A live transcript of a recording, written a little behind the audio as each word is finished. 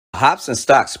Hops and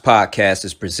Stocks podcast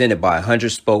is presented by 100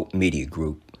 Spoke Media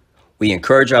Group. We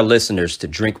encourage our listeners to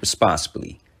drink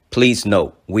responsibly. Please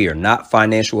note, we are not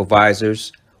financial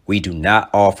advisors. We do not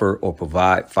offer or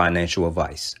provide financial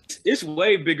advice. It's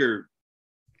way bigger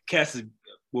cats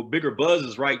with bigger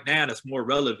buzzes right now that's more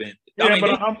relevant. Yeah,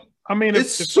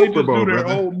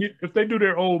 if they do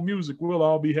their old music, we'll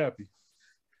all be happy.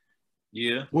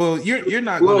 Yeah. Well, you're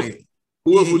not going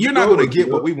to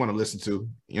get what we want to listen to.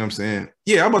 You know what I'm saying?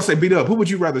 Yeah, I'm about to say beat up. Who would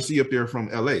you rather see up there from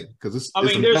LA? Because it's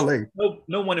from LA.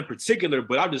 No one in particular,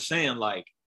 but I'm just saying, like,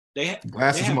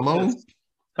 Glasses Malone.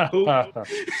 Who? He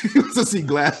wants to see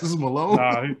Glasses Malone.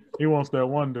 Nah, he wants that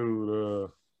one dude.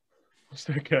 What's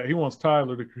that guy? He wants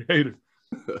Tyler, the creator.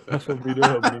 That's what beat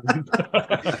up.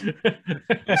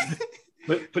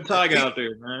 Put Tiger out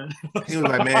there, man. He was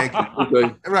like, man,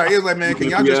 He was like, man, can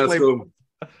y'all just play?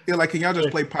 He was like, can y'all just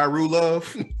play Pyru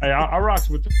Love? Hey, I rocks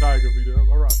with the Tiger beat up.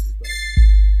 I rocks with Tiger.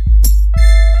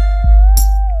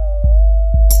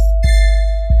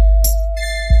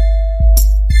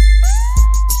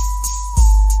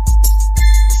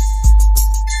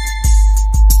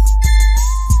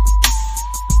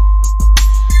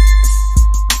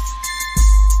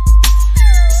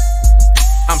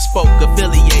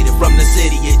 Affiliated from the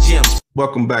city of Gems.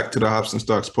 Welcome back to the Hops and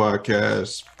Stocks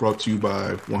podcast, brought to you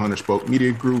by 100 Spoke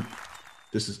Media Group.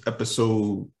 This is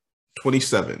episode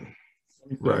 27.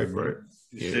 Right.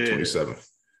 Yeah, 27.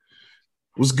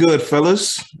 What's good,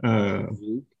 fellas? You know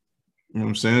what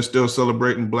I'm saying? Still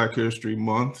celebrating Black History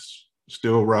Month.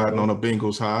 Still riding on a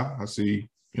Bengals high. I see, you know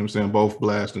what I'm saying, both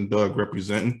Blast and Doug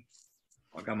representing.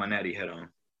 I got my natty hat on.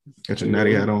 Got your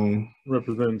natty hat on.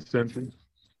 Representing Century.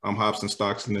 I'm Hops and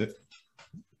Stocks in it.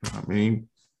 I mean,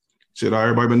 shit, how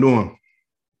everybody been doing?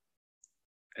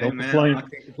 Hey, man, complain. I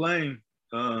can't complain.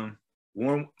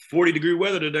 Warm 40-degree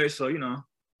weather today, so, you know.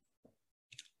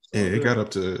 Yeah, it got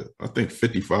up to, I think,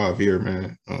 55 here,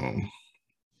 man. You know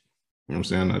what I'm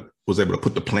saying? I was able to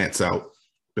put the plants out.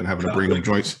 Been having to bring them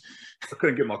joints. I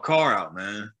couldn't get my car out,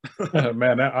 man.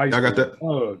 Man, that ice. Y'all got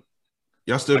that?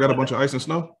 Y'all still got a bunch of ice and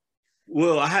snow?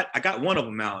 Well, I got one of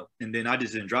them out, and then I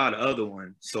just didn't dry the other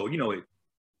one. So, you know,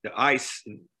 the ice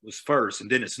was first, and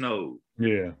then it snowed.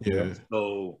 Yeah.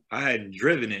 So I hadn't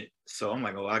driven it, so I'm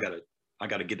like, oh, I gotta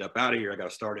get up out of here. I gotta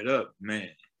start it up, man.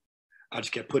 I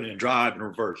just kept putting it in drive and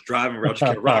reverse, driving. I just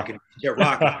kept rocking. Yeah.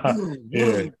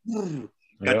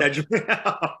 Got that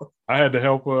out. I had to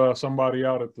help somebody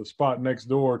out at the spot next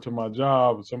door to my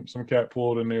job. Some cat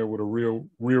pulled in there with a rear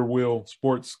wheel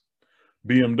sports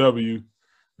BMW.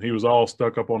 He was all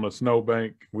stuck up on the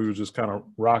snowbank. We were just kind of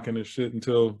rocking his shit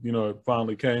until, you know, it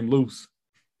finally came loose.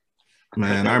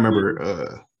 Man, I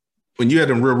remember when you had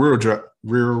them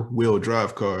rear wheel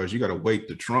drive cars, you got to weight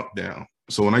the trunk down.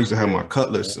 So when I used to have my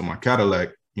Cutlass and my Cadillac,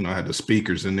 you know, I had the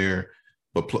speakers in there,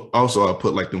 but also I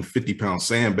put like them 50-pound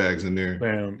sandbags in there,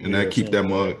 and that keep that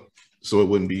mud so it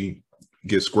wouldn't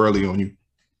get squirrely on you.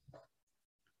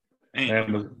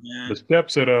 And the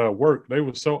steps at work, they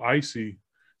were so icy.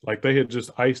 Like they had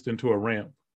just iced into a ramp.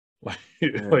 Like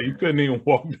you couldn't even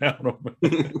walk down them.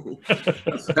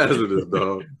 That's hazardous,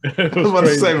 dog. I was about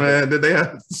to say, man, did they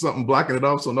have something blocking it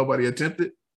off so nobody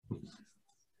attempted?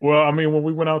 Well, I mean, when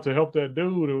we went out to help that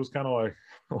dude, it was kind of like,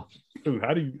 oh, dude,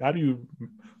 how do you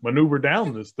maneuver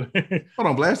down this thing? Hold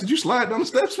on, Blast, did you slide down the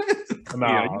steps, man?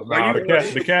 Nah,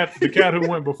 the cat who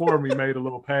went before me made a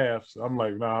little path. So I'm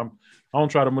like, I don't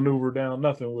try to maneuver down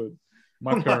nothing with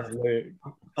my current leg.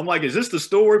 I'm like, is this the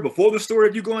story before the story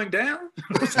of you going down?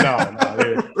 No.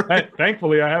 Yeah.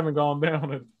 Thankfully, I haven't gone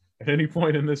down at any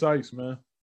point in this ice, man.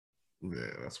 Yeah,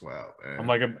 that's wild, man. I'm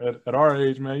like, at our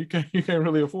age, man, you can't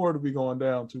really afford to be going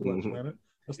down too much, man.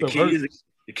 The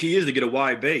key is to get a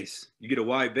wide base. You get a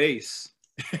wide base.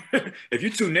 If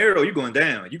you're too narrow, you're going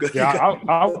down.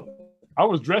 I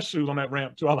was dress shoes on that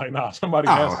ramp too. I was like, somebody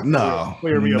has to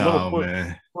clear me a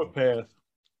little foot path.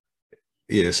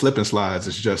 Yeah, slip and slides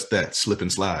is just that, slip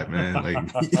and slide, man. Like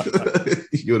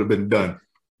you would have been done.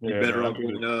 You better off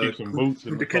with some boots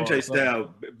the Kente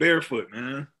style, barefoot,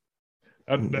 man.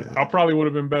 I probably would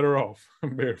have been better off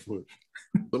barefoot.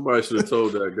 Somebody should have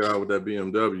told that guy with that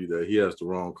BMW that he has the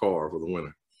wrong car for the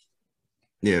winter.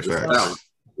 Yeah,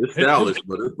 it's stylish,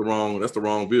 but that's the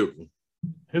wrong vehicle.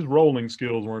 His rolling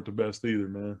skills weren't the best either,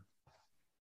 man.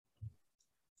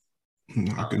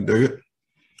 I can dig it.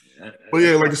 Well,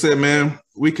 yeah, like I said, man,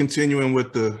 we continuing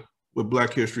with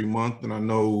Black History Month, and I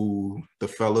know the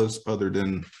fellas other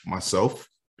than myself,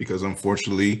 because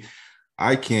unfortunately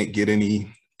I can't get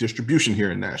any distribution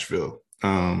here in Nashville.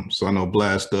 So I know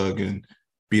Blast, Doug, and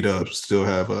Beat Up still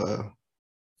have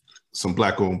some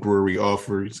Black-owned brewery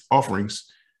offerings.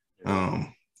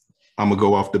 I'm gonna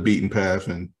go off the beaten path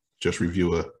and just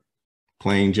review a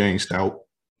plain Jane stout.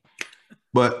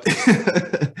 But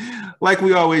like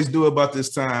we always do about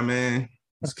this time, man,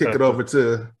 let's kick it over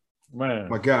to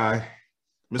my guy,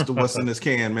 Mr. What's in This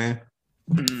Can, man.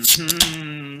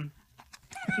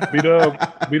 B-Dub,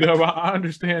 I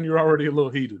understand you're already a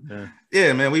little heated, man.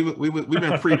 Yeah, man, we've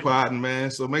been pre-podding, man.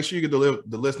 So make sure you get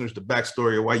the listeners the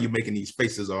backstory of why you're making these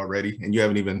faces already, and you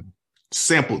haven't even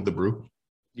sampled the brew.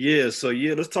 Yeah, so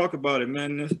let's talk about it,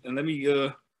 man. And let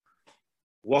me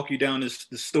walk you down this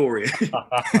story.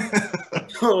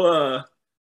 So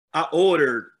I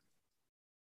ordered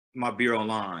my beer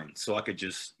online so I could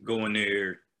just go in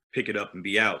there, pick it up, and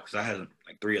be out because I had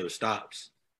like 3 other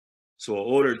stops. So I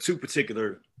ordered 2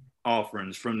 particular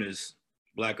offerings from this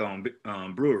black-owned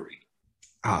brewery.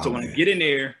 Oh, so when man. I get in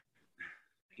there,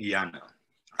 yeah, I know.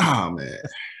 Oh, man.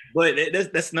 But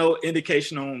that's no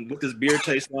indication on what this beer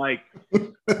tastes like.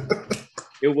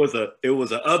 It was a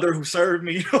other who served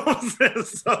me. You know what I'm saying?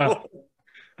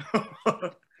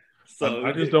 So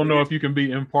I just don't know if you can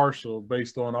be impartial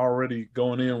based on already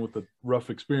going in with a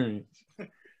rough experience.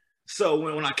 So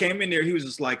when I came in there, he was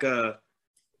just like, I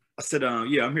said,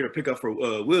 yeah, I'm here to pick up for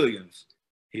Williams.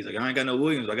 He's like, I ain't got no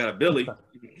Williams. I got a Billy.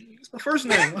 It's my first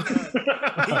name.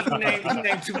 he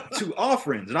named 2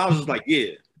 offerings. And I was just like,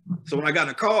 yeah. So when I got in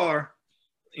the car,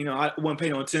 I wasn't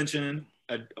paying no attention.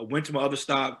 I went to my other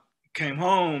stop, came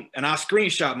home, and I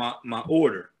screenshot my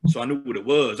order. So I knew what it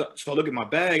was. So I look at my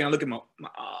bag and I look at my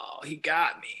oh, he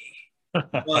got me.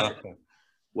 But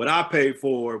what I paid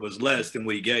for was less than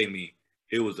what he gave me.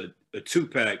 It was a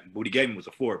 2-pack. What he gave me was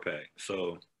a 4-pack.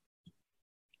 So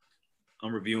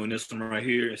I'm reviewing this one right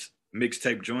here. It's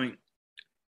mixtape joint.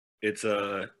 It's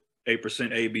 8%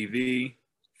 ABV,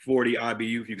 40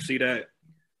 IBU, if you can see that.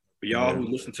 For y'all who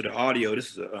listen to the audio,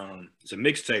 this is it's a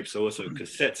mixtape, so it's a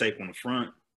cassette tape on the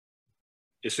front.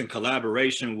 It's in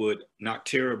collaboration with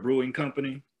Noctera Brewing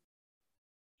Company.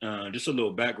 Just a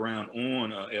little background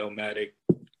on Elmatic.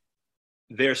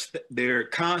 Their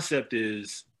concept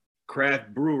is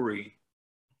craft brewery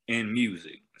and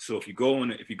music. So if you go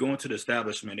into the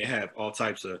establishment, they have all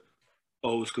types of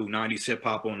old school 90s hip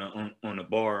hop on the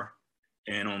bar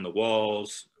and on the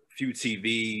walls, a few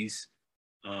TVs.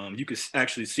 You can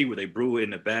actually see where they brew it in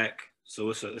the back. So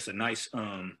it's a nice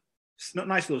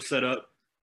nice little setup.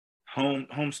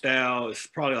 Home style. It's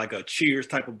probably like a Cheers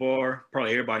type of bar.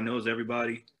 Probably everybody knows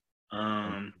everybody.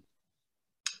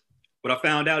 What I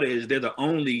found out is they're the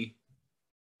only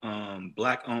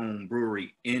black-owned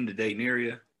brewery in the Dayton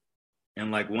area,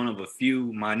 and like one of a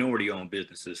few minority-owned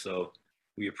businesses. So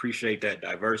we appreciate that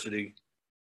diversity.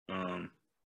 If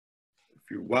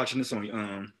you're watching this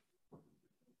on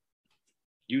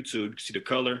YouTube, you can see the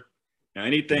color. Now,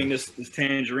 anything this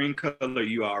tangerine color,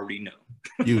 you already know.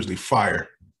 Usually fire.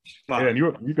 Yeah, and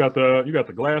you got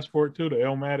the glass for it too, the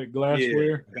Elmatic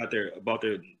glassware. Yeah, I got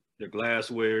their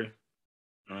glassware.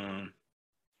 So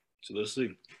let's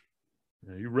see.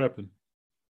 Yeah, you repping.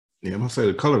 Yeah, I'm gonna say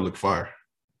the color look fire.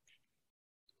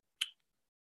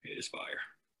 It is fire.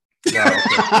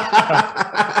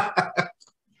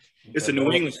 It's a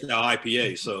New England style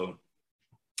IPA, so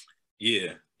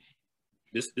yeah.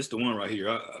 This the one right here.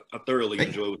 I thoroughly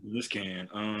enjoy what's in this can.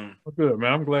 Well, good,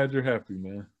 man. I'm glad you're happy,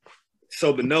 man.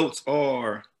 So the notes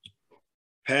are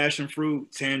passion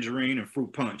fruit, tangerine, and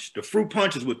fruit punch. The fruit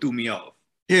punch is what threw me off.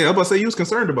 Yeah, I was about to say you was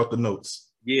concerned about the notes.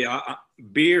 Yeah,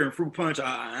 beer and fruit punch.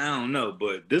 I don't know,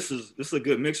 but this is a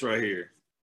good mix right here.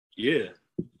 Yeah,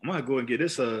 I might go and get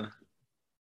this 4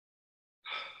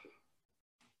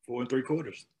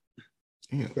 3/4.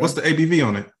 Yeah. What's the ABV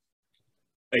on it?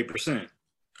 8%.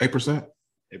 8%.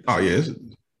 Oh yeah,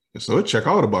 so it check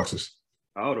all the boxes.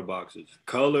 All the boxes.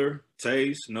 Color,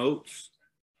 taste, notes.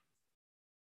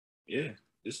 Yeah,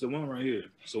 this is the one right here.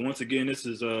 So once again, this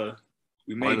is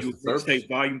we made you mixtape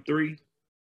volume 3.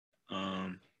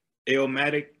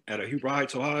 Elmatic out of Huber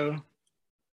Heights, Ohio.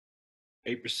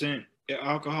 8%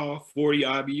 alcohol, 40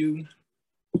 IBU.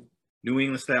 New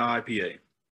England style IPA.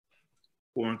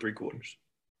 4 3/4.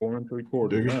 4 3/4.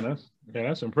 Man,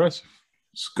 that's impressive.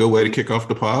 It's a good way to kick off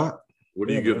the pod. What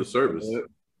do you give the service?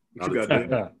 What you got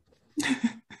there?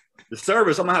 The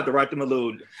service, I'm gonna have to write them a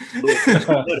little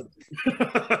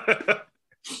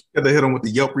Got to hit them with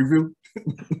the Yelp review.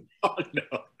 Oh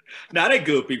no. Nah, they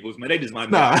good peoples, man. They just might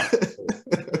Nah.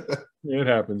 Yeah, it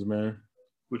happens, man.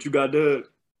 What you got, Doug?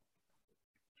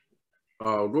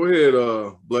 Go ahead,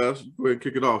 Blast. Go ahead and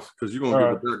kick it off because you're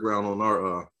gonna give the background on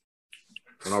our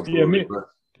yeah,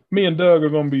 me and Doug are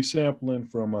gonna be sampling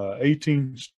from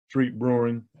 18th Street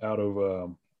Brewing out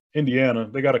of Indiana.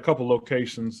 They got a couple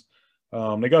locations.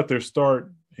 They got their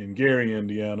start in Gary,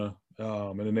 Indiana,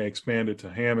 and then they expanded to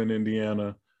Hammond,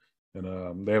 Indiana,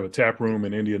 and they have a tap room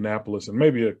in Indianapolis and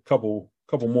maybe a couple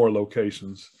more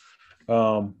locations.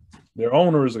 Their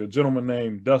owner is a gentleman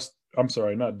named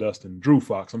Drew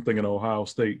Fox. I'm thinking Ohio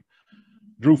State.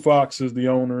 Drew Fox is the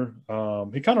owner.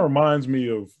 He kind of reminds me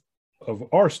of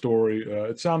our story.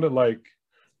 It sounded like,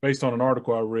 based on an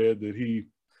article I read, that he,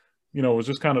 was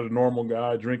just kind of the normal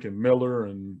guy drinking Miller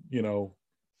and,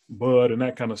 Bud and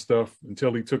that kind of stuff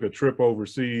until he took a trip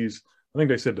overseas. I think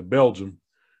they said to Belgium.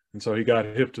 And so he got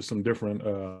hip to some different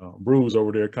brews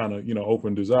over there, kind of,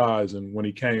 opened his eyes. And when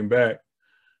he came back,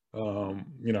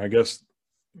 I guess,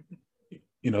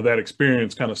 that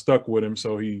experience kind of stuck with him.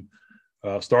 So he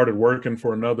started working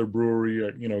for another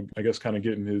brewery, I guess kind of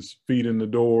getting his feet in the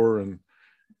door. And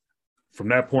from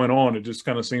that point on, it just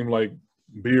kind of seemed like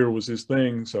beer was his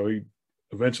thing. So he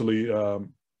eventually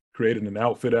created an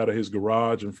outfit out of his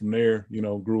garage. And from there,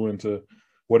 grew into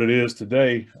what it is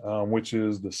today, which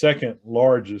is the second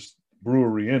largest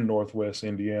brewery in Northwest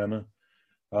Indiana.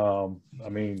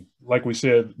 Like we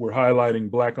said, we're highlighting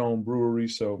Black-owned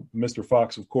breweries. So Mr.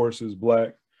 Fox, of course, is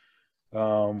Black.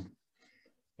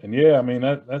 And yeah,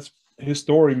 that's his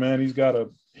story, man. He's got a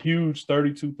huge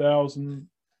 32,000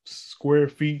 square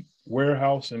feet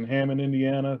warehouse in Hammond,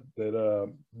 Indiana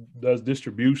that does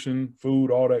distribution, food,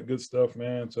 all that good stuff,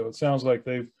 man. So it sounds like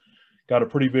they've got a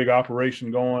pretty big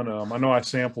operation going. I know I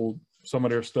sampled some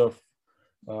of their stuff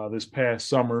this past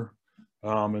summer.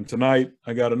 And tonight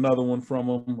I got another one from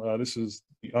them. This is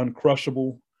the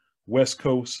Uncrushable West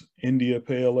Coast India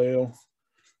Pale Ale.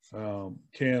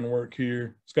 Can work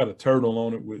here. It's got a turtle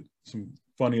on it with some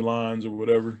funny lines or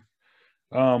whatever.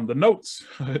 The notes,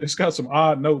 it's got some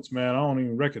odd notes, man. I don't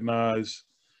even recognize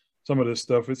some of this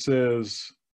stuff. It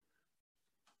says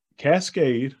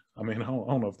Cascade. I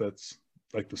don't know if that's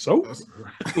like the soap.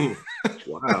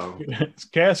 Wow. It's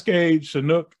Cascade,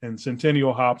 Chinook, and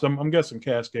Centennial hops. I'm guessing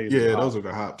Cascade. Yeah, those are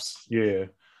the hops. Yeah.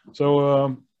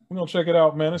 So we're gonna check it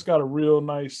out, man. It's got a real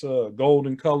nice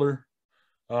golden color.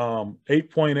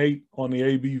 8.8 on the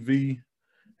ABV,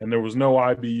 and there was no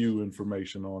IBU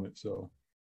information on it. So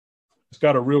it's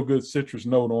got a real good citrus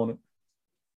note on it.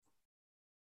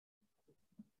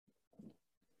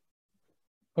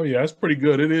 Oh yeah, it's pretty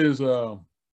good. It is a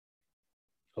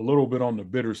little bit on the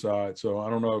bitter side. So I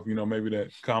don't know if, maybe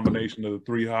that combination of the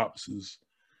three hops is,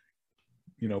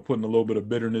 putting a little bit of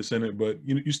bitterness in it, but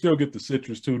you still get the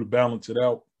citrus too to balance it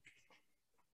out.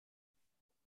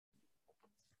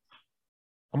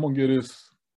 I'm going to get this.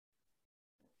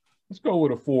 Let's go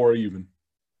with a 4 even.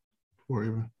 4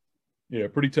 even. Yeah,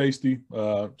 pretty tasty.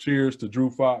 Cheers to Drew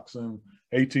Fox and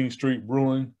 18th Street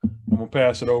Brewing. I'm going to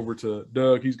pass it over to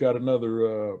Doug. He's got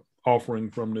another offering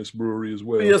from this brewery as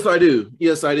well. Yes, I do.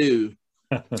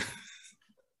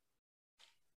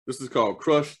 This is called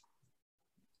Crushed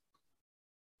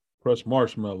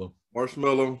Marshmallow.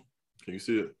 Marshmallow. Can you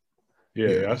see it?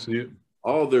 Yeah, I see it.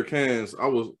 All their cans. I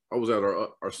was at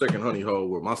our second honey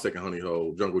hole, or my second honey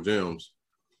hole, Jungle Gems,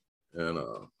 and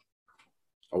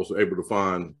I was able to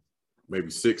find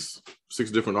maybe six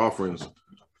different offerings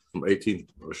from 18th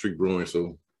Street Brewing.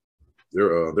 So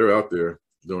they're out there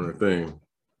doing their thing.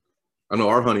 I know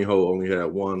our honey hole only had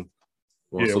one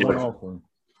offering.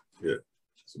 Yeah.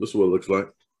 So this is what it looks like.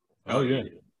 Oh yeah,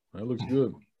 that looks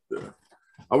good. Yeah.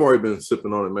 I've already been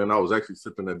sipping on it, man. I was actually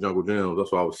sipping at Jungle Gems.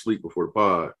 That's why I was asleep before the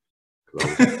pod.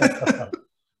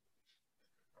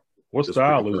 What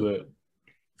style is that?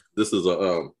 This is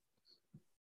a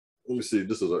let me see.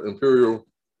 This is an Imperial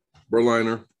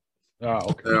Berliner.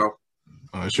 Okay.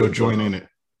 It's your joint in it.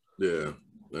 Yeah.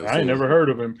 I ain't never heard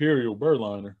of Imperial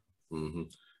Berliner. Mm-hmm.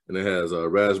 And it has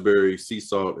raspberry, sea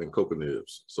salt, and cocoa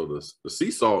nibs. So the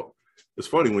sea salt, it's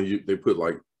funny when they put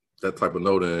like that type of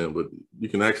note in, but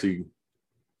you're actually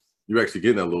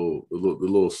getting that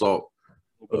little salt.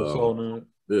 A little salt in it.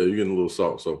 Yeah, you're getting a little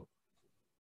salt. So,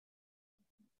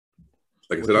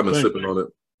 like I said, I've been sipping on it.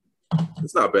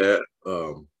 It's not bad.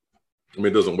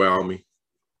 It doesn't wow me.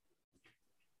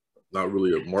 Not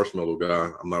really a marshmallow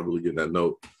guy. I'm not really getting that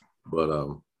note. But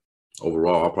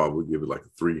overall, I'll probably give it like a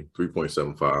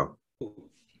 3.75.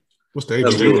 What's the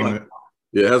ABV on it?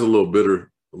 Yeah, it has a little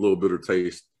bitter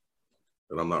taste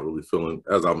that I'm not really feeling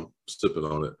as I'm sipping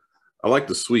on it. I like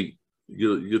the sweet.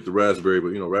 You get the raspberry,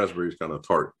 but raspberry is kind of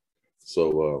tart.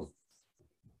 So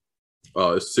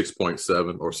it's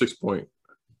 6.7 or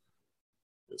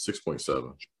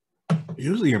 6.7.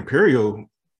 Usually Imperial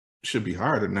should be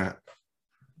higher than that.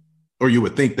 Or you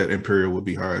would think that Imperial would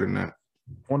be higher than that.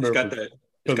 It's got that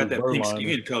pink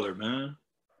skin color, man.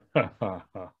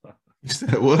 You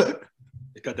said what?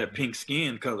 It's got that pink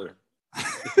skin color.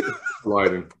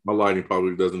 My lighting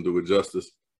probably doesn't do it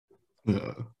justice.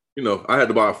 Yeah. you know, I had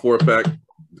to buy a 4-pack.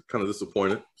 Kind of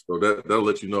disappointed. So that'll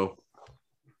let you know.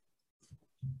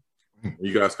 When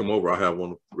you guys come over, I'll have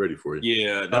one ready for you.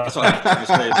 Yeah, that's what I was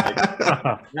going to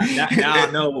say. Like, now I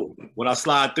know when I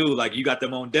slide through, like you got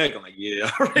them on deck. I'm like,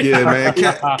 yeah. Yeah, man.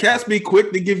 Cats be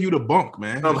quick to give you the bunk,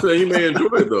 man. I'm saying you may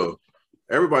enjoy it though.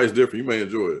 Everybody's different. You may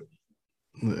enjoy it.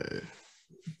 Yeah.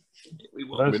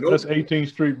 That's 18th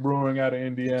Street Brewing out of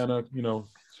Indiana. You know,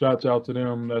 shouts out to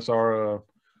them. That's our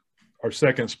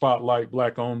second spotlight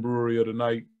black-owned brewery of the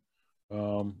night.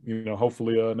 You know,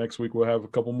 hopefully next week we'll have a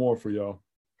couple more for y'all.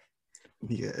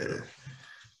 Yeah.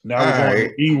 Now we're going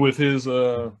to E with his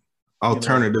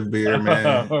alternative beer,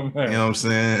 man. Oh, man. You know what I'm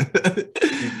saying?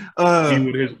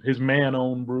 E with his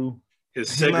man-owned brew. His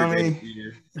segregated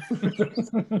beer.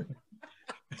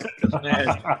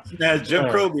 That's Jim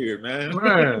Crow beer, man.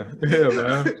 Yeah,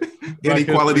 man.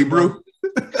 Inequality brew.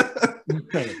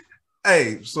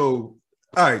 Hey, so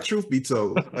all right, truth be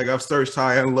told, like I've searched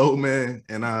high and low, man,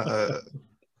 and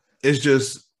it's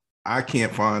just I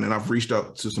can't find, and I've reached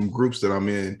out to some groups that I'm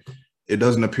in. It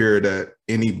doesn't appear that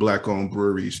any black-owned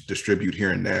breweries distribute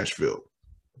here in Nashville.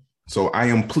 So I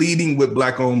am pleading with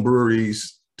black-owned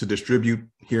breweries to distribute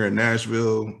here in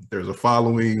Nashville. There's a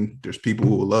following. There's people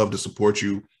who would love to support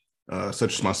you,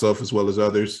 such as myself as well as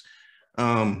others.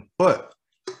 But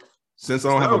since I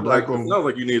don't have a black-owned, it sounds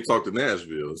like you need to talk to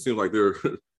Nashville. It seems like they're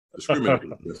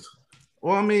discriminating.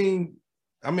 Well, I mean,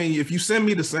 if you send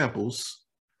me the samples,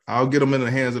 I'll get them in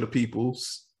the hands of the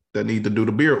peoples that need to do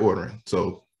the beer ordering.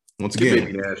 So once again, Get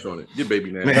Baby Nash on it. Get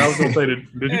Baby Nash. Man, I was gonna say, did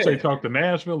you say talk to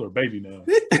Nashville or Baby Nash?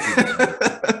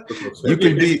 You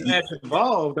can be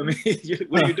involved. I mean,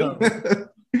 what are you doing?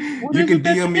 You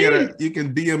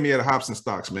can DM me at Hops and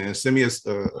Stocks, man. Send me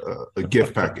a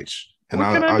gift package, and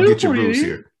I'll get your brews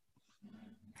here.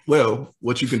 Well,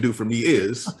 what you can do for me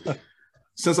is,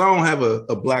 since I don't have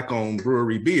a black-owned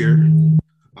brewery beer,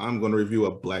 I'm going to review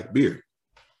a black beer.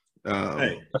 You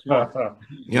know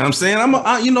what I'm saying? I'm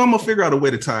gonna figure out a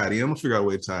way to tie it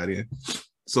in.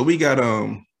 So we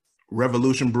got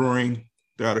Revolution Brewing.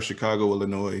 They're out of Chicago,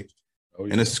 Illinois,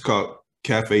 and this is called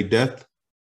Cafe Death,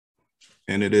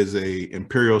 and it is a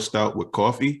imperial stout with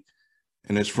coffee,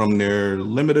 and it's from their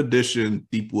limited edition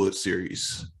Deepwood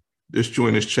series. This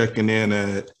joint is checking in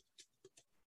at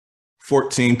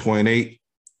 14.8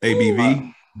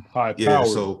 ABV. High Yeah, power.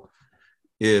 so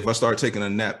yeah, if I start taking a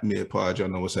nap mid-pod, y'all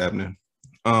know what's happening.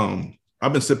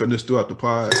 I've been sipping this throughout the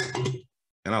pod,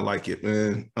 and I like it,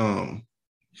 man.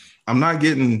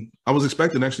 I was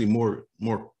expecting actually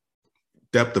more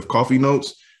depth of coffee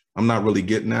notes. I'm not really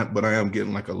getting that, but I am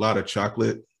getting like a lot of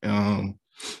chocolate, a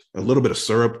little bit of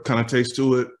syrup kind of taste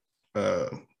to it.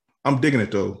 I'm digging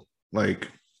it though. Like,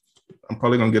 I'm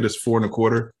probably gonna get this 4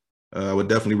 1/4. I would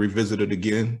definitely revisit it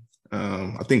again.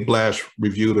 I think Blash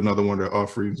reviewed another one of their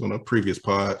offerings on a previous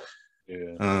pod.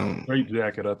 Yeah, Great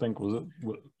Jacket, I think was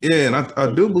it. Yeah, and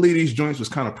I do believe these joints was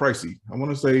kind of pricey. I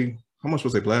want to say, how much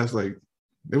was they, Blast? Like,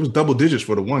 it was double digits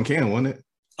for the one can, wasn't it?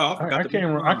 Oh, I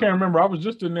can't remember. I was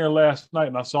just in there last night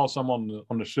and I saw some on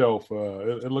the shelf.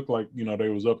 It looked like, you know, they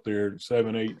was up there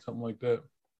 7, 8, something like that.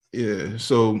 Yeah.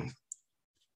 So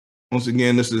once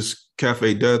again, this is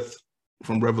Cafe Death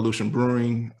from Revolution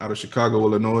Brewing out of Chicago,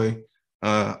 Illinois.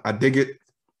 I dig it.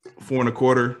 4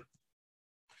 1/4.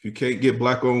 If you can't get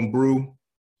black-owned brew,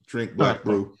 drink black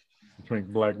brew. Drink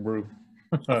black brew.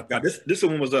 God, this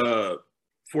one was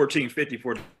 $14.50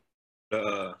 for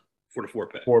the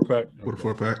 4-pack. 4-pack. For the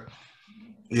 4-pack.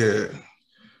 Yeah.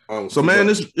 So man,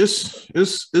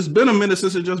 it's been a minute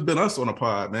since it's just been us on a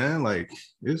pod, man. Like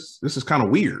this is kind of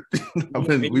weird.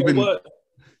 What?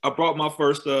 I brought my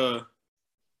first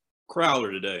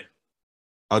crowler today.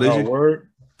 Oh, did you? Word?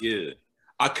 Yeah.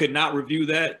 I could not review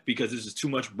that because this is too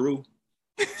much brew.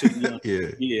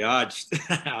 Yeah, I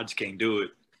just can't do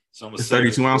it. So I'm gonna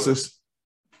 32 ounces.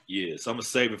 Yeah, so I'm gonna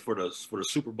save it for the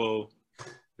Super Bowl.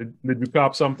 Did you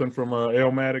cop something from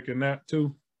Elmatic in that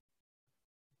too?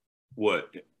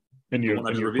 What? In your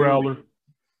crowler?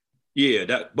 Yeah,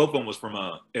 that both of them was from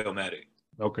Elmatic.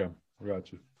 Okay, I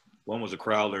got you. One was a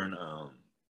crowler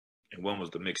and one was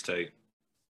the mixtape.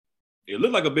 It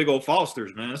looked like a big old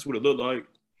Foster's, man. That's what it looked like.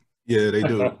 Yeah, they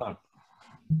do.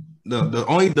 The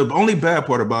only bad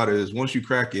part about it is once you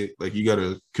crack it, like you got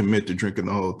to commit to drinking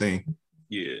the whole thing.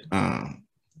 Yeah.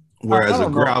 Whereas a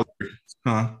growler,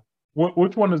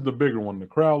 Which one is the bigger one, the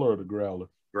crowler or the growler?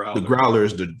 The growler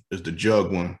is the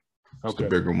jug one. It's the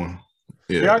bigger one.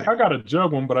 Yeah, I got a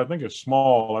jug one, but I think it's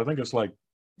small. I think it's like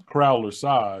crowler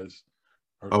size.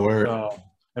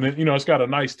 And then, it's got a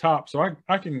nice top, so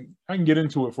I can get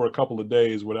into it for a couple of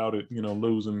days without it,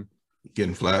 losing.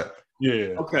 Getting flat.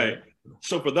 Yeah. Okay.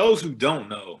 So for those who don't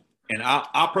know, and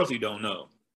I personally don't know.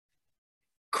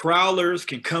 Crowlers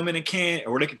can come in a can,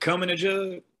 or they can come in a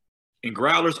jug, and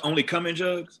growlers only come in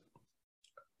jugs.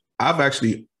 I'm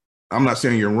not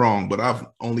saying you're wrong, but I've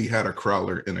only had a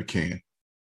crowler in a can.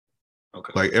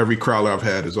 Okay. Like every crowler I've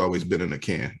had has always been in a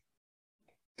can.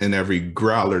 And every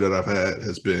growler that I've had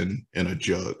has been in a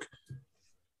jug.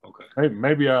 Okay. Hey,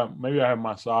 maybe I have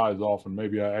my size off, and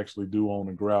maybe I actually do own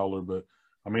a growler, but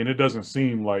I mean, it doesn't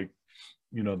seem like,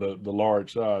 you know, the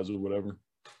large size or whatever.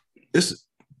 I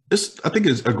think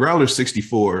it's a growler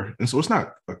 64, and so it's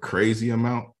not a crazy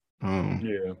amount.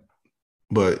 Yeah.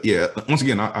 But yeah, once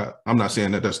again, I'm not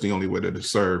saying that that's the only way that it's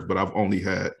served, but I've only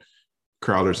had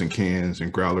crowlers in cans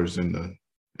and growlers in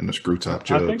the screw top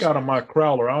jugs. I think out of my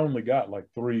crowler, I only got like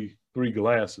three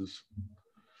glasses.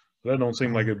 That don't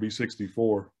seem like it'd be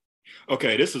 64.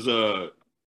 Okay, this is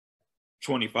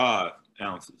 25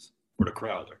 ounces for the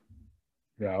crowler.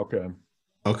 Yeah. Okay.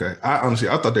 Okay. I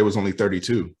thought they was only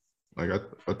 32. Like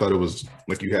I thought it was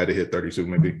like you had to hit 32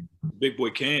 maybe. Big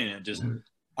boy can I just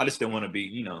didn't want to be,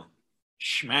 you know,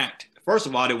 smacked. First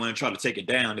of all, I didn't want to try to take it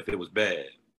down if it was bad.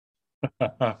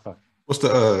 What's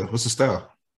the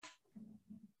style?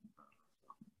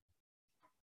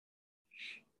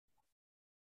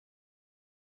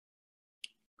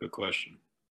 Good question.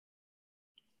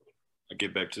 I'll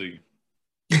get back to you.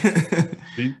 If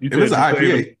it's an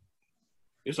IPA,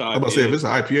 it's an IPA. I'm about to say if it's an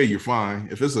IPA, you're fine.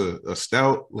 If it's a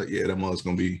stout, like that mug's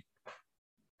gonna be,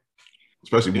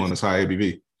 especially one that's high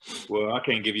ABV. Well, I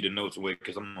can't give you the notes away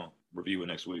because I'm gonna review it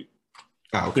next week.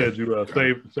 Okay. Did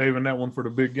you saving that one for the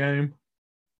big game?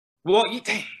 Well,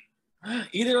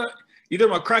 either I'm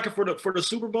gonna crack it for the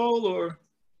Super Bowl or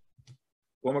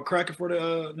I'm gonna crack it for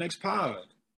the next pod.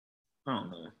 I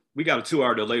don't know. We got a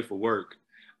 2-hour delay for work.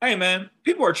 Hey man,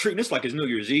 people are treating this like it's New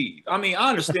Year's Eve. I mean, I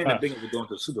understand that Bengals are going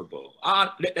to the Super Bowl,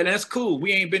 and that's cool.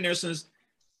 We ain't been there since.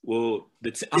 Well,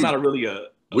 I'm not really a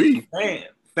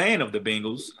fan of the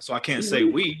Bengals, so I can't say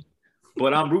we.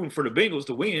 But I'm rooting for the Bengals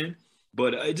to win.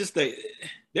 But it just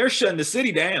they're shutting the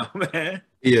city down, man.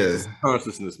 Yeah,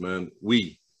 consciousness, man.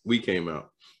 We came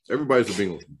out. Everybody's a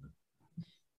Bengals.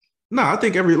 No, I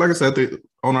think like I said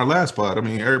on our last pod, I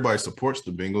mean, everybody supports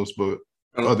the Bengals, but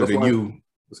other than you,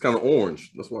 it's kind of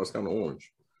orange. That's why it's kind of orange.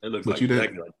 It looks but like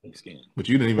exactly like pink skin. But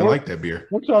you didn't even like that beer.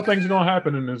 What y'all think's gonna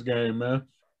happen in this game, man?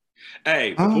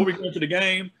 Hey, before we go to the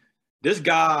game, this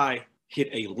guy hit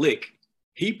a lick.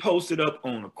 He posted up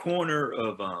on a corner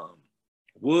of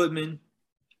Woodman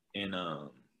and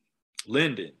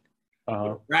Linden, with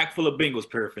a rack full of Bengals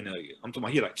paraphernalia. I'm talking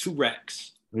about he had like 2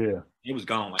 racks. Yeah. He was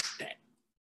gone like that.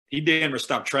 He damn near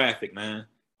stopped traffic, man.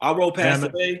 I rolled past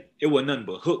today. It wasn't nothing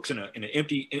but hooks in an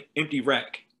empty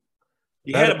rack.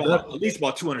 He had at least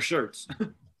about 200 shirts.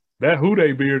 That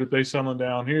Houday beer that they selling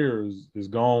down here is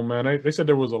gone, man. They said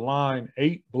there was a line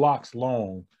 8 blocks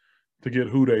long to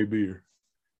get Houday beer.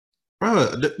 Bro,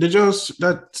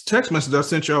 that text message I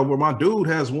sent y'all where my dude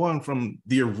has one from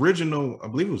the original, I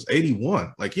believe it was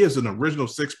 81. Like he has an original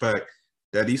 6-pack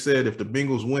that he said if the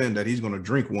Bengals win that he's going to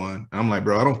drink one. And I'm like,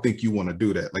 bro, I don't think you want to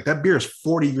do that. Like that beer is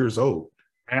 40 years old.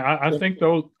 And I think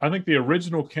the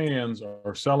original cans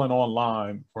are selling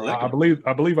online for I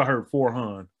believe I heard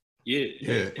 $400.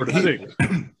 Yeah. For the 6.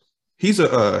 He's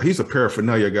a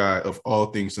paraphernalia guy of all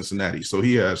things Cincinnati. So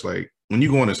he has like when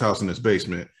you go in his house in his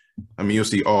basement, I mean, you'll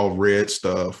see all red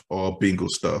stuff, all Bengal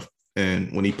stuff.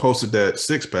 And when he posted that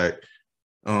 6-pack,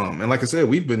 and like I said,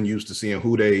 we've been used to seeing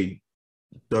Houday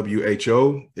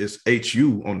WHO is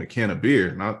HU on the can of beer.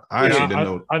 And I actually didn't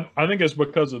know. I think it's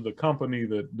because of the company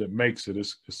that makes it.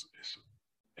 It's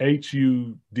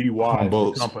HUDY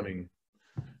the company.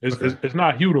 It's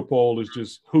not Hudapole, it's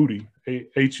just Hootie.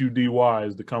 HUDY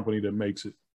is the company that makes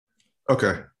it.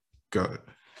 Okay, got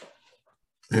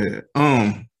it.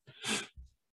 Yeah.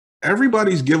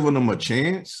 Everybody's giving them a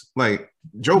chance. Like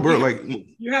Joe Burrow, like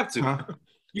you have to. Huh?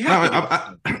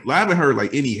 I haven't heard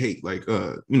like any hate. Like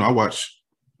I watch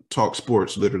Talk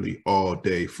Sports literally all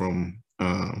day from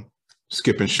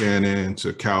Skip and Shannon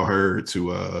to Cowherd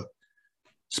to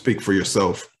Speak for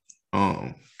Yourself.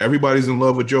 Everybody's in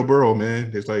love with Joe Burrow,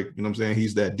 man. It's like, you know what I'm saying?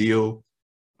 He's that deal.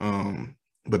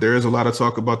 But there is a lot of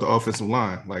talk about the offensive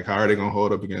line. Like, how are they going to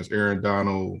hold up against Aaron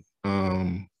Donald,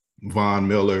 Von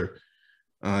Miller?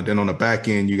 Then on the back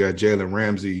end, you got Jalen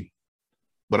Ramsey.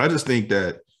 But I just think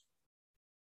that,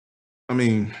 I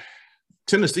mean,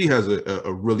 Tennessee has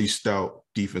a really stout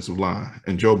defensive line,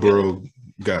 and Joe Burrow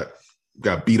got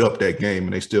beat up that game,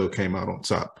 and they still came out on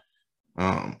top.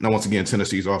 Now, once again,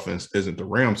 Tennessee's offense isn't the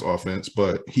Rams' offense,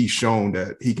 but he's shown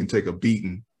that he can take a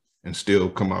beating and still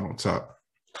come out on top.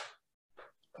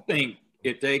 I think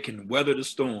if they can weather the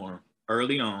storm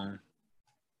early on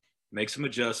make some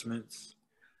adjustments.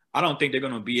 I don't think they're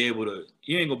going to be able to –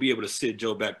 you ain't going to be able to sit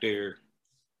Joe back there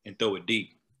and throw it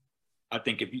deep. I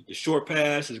think the short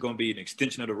pass is going to be an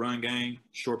extension of the run game,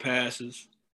 short passes,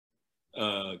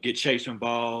 get Chase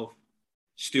involved,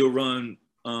 still run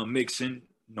Mixon.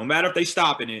 No matter if they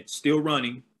stopping it, still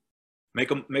running, make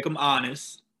them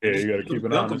honest. Yeah, you got to keep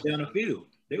it honest. Them down the field.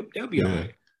 They'll be all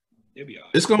right. They'll be all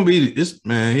right. It's going to be –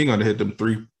 man, he going to hit them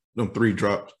three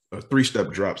drops,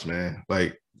 3-step drops, man.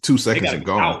 Like 2 seconds and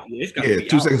gone. Yeah,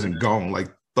 2 seconds and gone. Like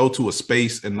throw to a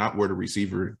space and not where the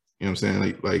receiver, you know what I'm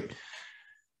saying? Like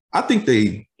I think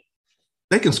they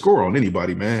can score on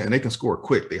anybody, man, and they can score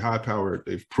quick. They high powered.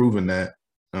 They've proven that.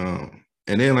 And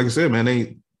then, like I said,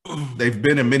 man, they've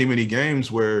been in many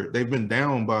games where they've been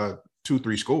down by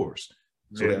 2-3 scores,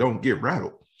 so they don't get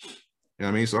rattled. You know what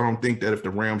I mean? So I don't think that if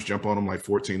the Rams jump on them like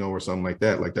 14-0 or something like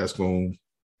that, like that's going, you know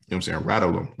what I'm saying,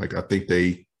 rattle them. Like I think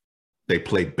they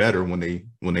play better when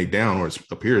they down, or it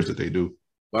appears that they do.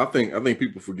 Well, I think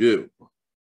people forget, you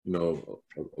know,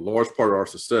 a large part of our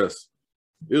success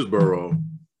is Burrow,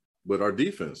 but our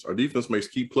defense makes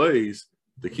key plays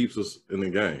that keeps us in the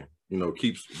game. You know,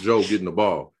 keeps Joe getting the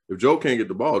ball. If Joe can't get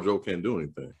the ball, Joe can't do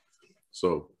anything.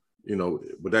 So, you know,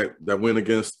 but that win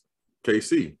against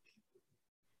KC,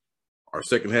 our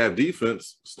second half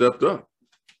defense stepped up.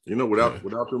 You know, without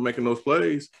them making those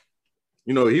plays,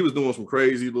 you know, he was doing some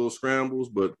crazy little scrambles,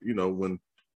 but you know, when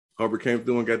Hubbard came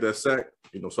through and got that sack,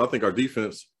 you know, so I think our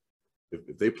defense,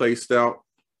 if they play stout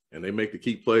and they make the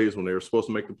key plays when they're supposed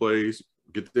to make the plays,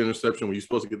 get the interception when you're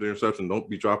supposed to get the interception, don't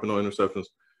be dropping no interceptions,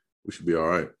 we should be all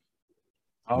right.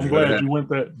 I'm glad you went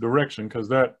that direction, because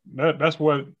that's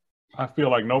what I feel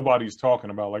like nobody's talking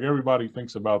about. Like everybody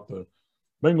thinks about the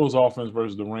Bengals offense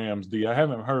versus the Rams D. I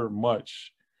haven't heard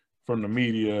much from the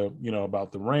media, you know,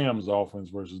 about the Rams offense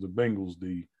versus the Bengals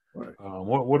D. Right.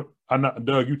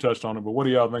 Doug, you touched on it, but what do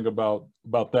y'all think about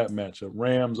that matchup?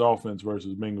 Rams offense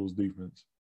versus Bengals defense.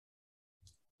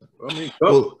 I mean,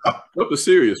 Cup is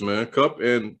serious, man. Cup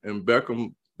and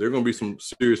Beckham, they're going to be some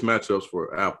serious matchups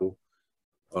for Apple.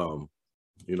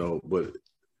 You know, but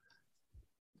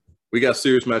we got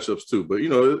serious matchups too. But, you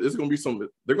know, it's going to be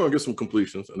they're going to get some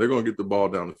completions and they're going to get the ball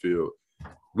down the field.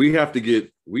 We have to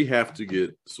get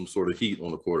some sort of heat on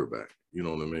the quarterback. You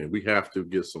know what I mean? We got to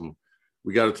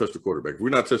touch the quarterback. If we're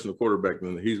not touching the quarterback,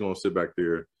 then he's going to sit back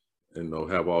there and, you know,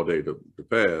 have all day to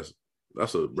pass.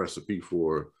 That's a recipe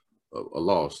for a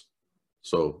loss.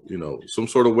 So, you know, some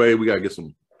sort of way we got to get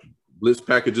some blitz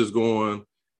packages going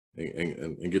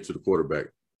and get to the quarterback,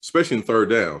 especially in third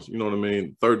downs. You know what I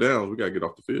mean? Third downs, we got to get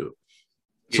off the field.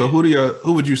 So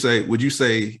who would you say? Would you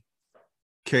say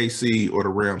KC or the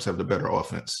Rams have the better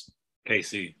offense?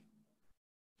 KC.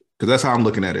 Because that's how I'm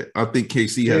looking at it. I think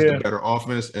KC has the better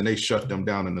offense, and they shut them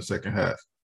down in the second half.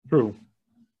 True.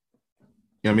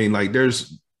 I mean, like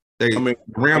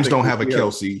Rams don't have a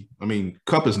Kelsey. I mean,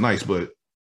 Cup is nice, but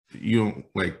you don't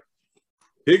like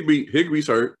Higbee's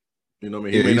hurt. You know what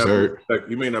I mean? He's hurt.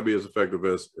 He may not be as effective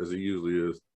as he usually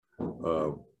is.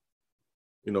 You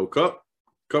know, Cup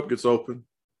gets open.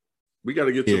 We got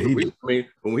to get to I mean,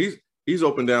 when he's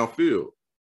open downfield,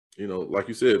 you know, like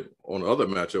you said, on the other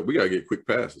matchup, we got to get quick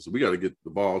passes. We got to get the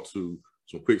ball to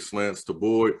some quick slants to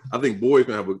Boyd. I think Boyd's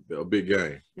going to have a big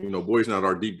game. You know, Boyd's not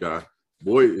our deep guy.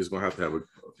 Boyd is going to have a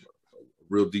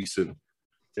real decent,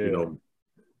 you know,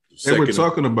 we're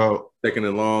talking about second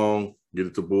and long, get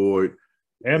it to Boyd.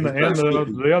 And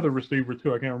the other receiver,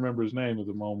 too. I can't remember his name at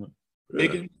the moment.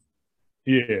 Higgins?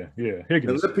 Yeah,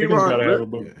 Higgins. Let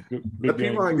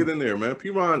P-Ron get in there, man.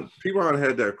 P-Ron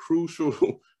had that crucial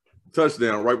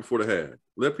touchdown right before the half.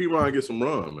 Let P-Ron get some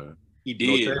run, man. He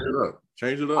did. You know,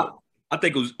 change it up. I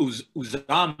think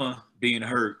Uzama being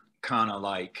hurt kind of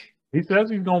like. He says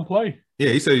he's going to play. Yeah,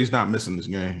 he said he's not missing this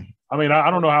game. I mean,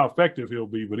 I don't know how effective he'll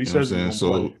be, but he says he's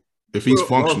going to play. If he's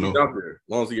functional. As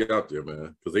long as he get out there,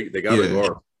 man. Because they got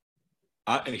to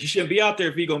guard. He shouldn't be out there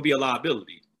if he's going to be a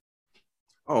liability.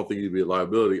 I don't think he'd be a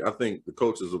liability. I think the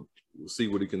coaches will see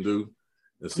what he can do.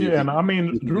 And see I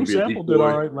mean, Drew Sample did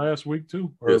all right last week,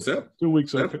 too. Or 2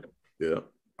 weeks ago. Yeah,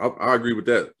 I agree with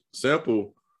that.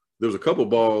 Sample, there was a couple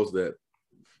balls that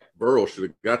Burrow should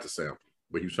have got to Sample,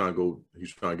 but he was trying to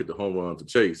get the home run to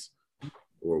Chase,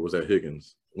 or was that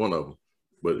Higgins? One of them.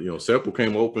 But, you know, Sample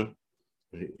came open.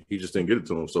 He just didn't get it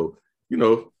to him. So, you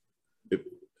know, if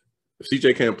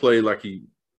CJ can't play like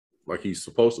he's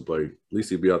supposed to play, at least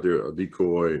he'd be out there a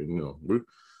decoy. And, you know,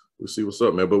 we'll see what's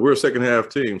up, man. But we're a second half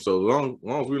team, so as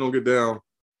long as we don't get down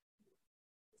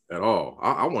at all,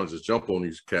 I want to just jump on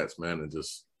these cats, man, and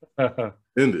just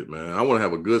end it, man. I want to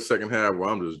have a good second half where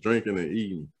I'm just drinking and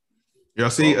eating. Y'all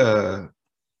see,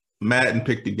 Madden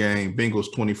picked the game, Bengals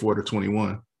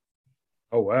 24-21.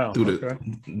 Oh wow! Through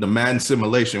the Madden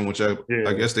simulation, which I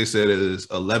guess they said is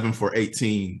 11 for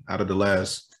 18 out of the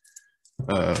last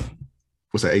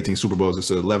what's that 18 Super Bowls. It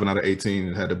said 11 out of 18.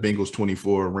 It had the Bengals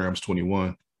 24, Rams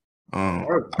 21.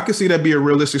 I could see that be a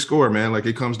realistic score, man. Like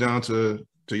it comes down to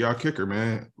y'all kicker,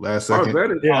 man. Last second.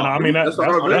 Yeah, I mean that's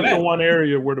the one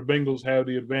area where the Bengals have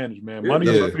the advantage, man. Money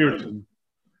McPherson.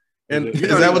 And is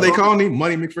that what they call him?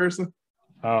 Money McPherson?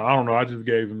 I don't know. I just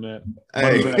gave him that.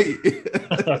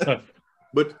 Hey.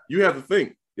 But you have to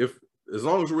think, as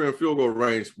long as we're in field goal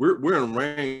range, we're in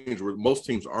range where most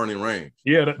teams aren't in range.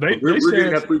 Yeah, we're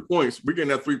getting that 3 points. We're getting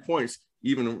that 3 points,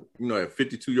 even at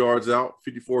 52 yards out,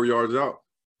 54 yards out.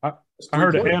 I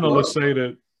heard an analyst say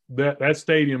that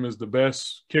stadium is the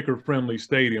best kicker-friendly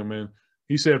stadium, and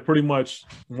he said pretty much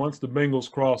once the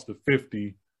Bengals cross the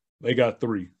 50, they got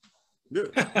 3. Yeah.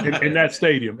 in that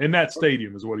stadium. In that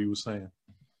stadium is what he was saying.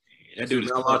 That dude,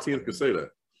 a lot of teams could say that.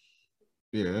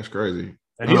 Yeah, that's crazy.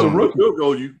 And he's a rookie.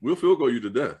 We'll field goal you to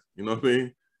death. You know what I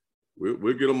mean?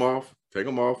 We'll get them off, take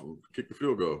them off, and kick the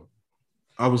field goal.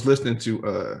 I was listening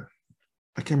to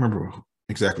I can't remember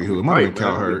exactly who. It might have been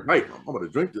Cowherd. I'm about to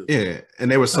drink this. Yeah, and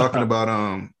they was talking about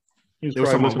he was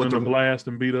probably listening to Blast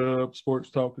and Beat Up Sports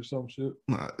Talk or some shit.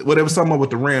 Well, they was talking about what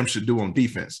the Rams should do on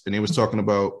defense, and they was talking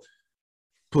about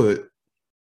put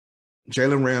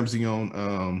Jalen Ramsey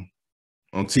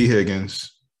on T.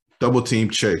 Higgins, double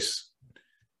team Chase.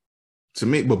 To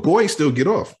me, but Boyd still get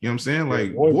off. You know what I'm saying?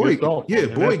 Like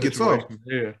Boyd gets off.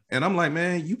 Yeah. And I'm like,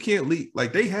 man, you can't leave.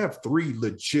 Like they have 3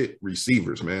 legit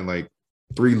receivers, man. Like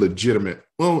 3 legitimate.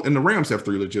 Well, and the Rams have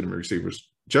 3 legitimate receivers.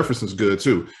 Jefferson's good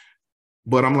too.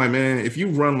 But I'm like, man, if you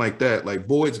run like that, like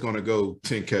Boyd's gonna go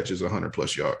 10 catches,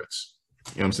 100+ yards.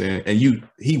 You know what I'm saying? And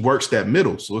he works that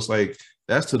middle. So it's like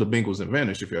that's to the Bengals'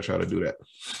 advantage if y'all try to do that.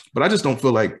 But I just don't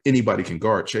feel like anybody can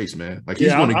guard Chase, man. Like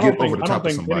he's going to get over the top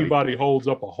of somebody. I don't think anybody holds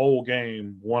up a whole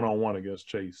game one-on-one against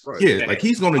Chase. Right. Yeah, like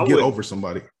he's going to get over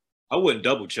somebody. I wouldn't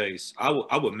double Chase. I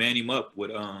would man him up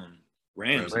with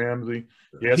Ramsey.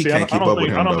 Yeah, see, I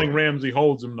don't think Ramsey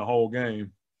holds him the whole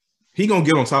game. He going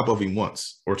to get on top of him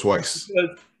once or twice.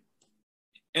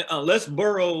 And unless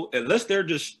they're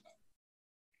just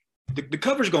the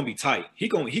coverage is going to be tight. He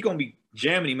going to be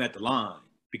jamming him at the line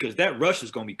because that rush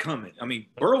is going to be coming. I mean,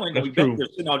 Burrow ain't going to be back there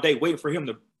sitting all day waiting for him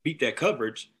to beat that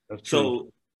coverage. That's so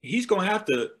true. He's going to have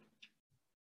to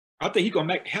 – I think he's going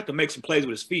to have to make some plays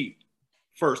with his feet,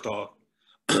 first off.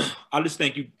 I just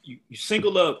think you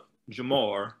single up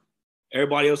Jamar.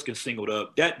 Everybody else can single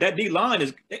up. That D-line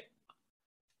is –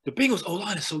 the Bengals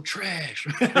O-line is so trash.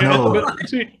 No. But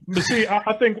see,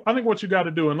 I think what you got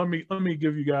to do, and let me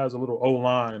give you guys a little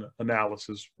O-line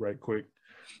analysis right quick.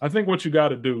 I think what you got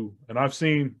to do, and I've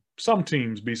seen some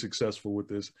teams be successful with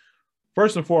this.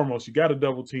 First and foremost, you got to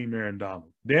double team Aaron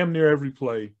Donald. Damn near every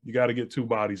play, you got to get 2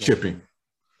 bodies chipping. On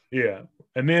yeah,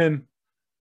 and then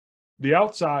the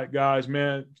outside guys,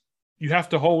 man, you have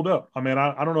to hold up. I mean,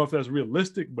 I don't know if that's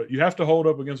realistic, but you have to hold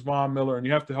up against Von Miller and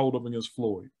you have to hold up against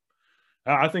Floyd.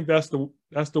 I think that's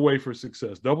the way for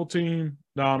success. Double team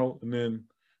Donald and then,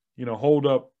 hold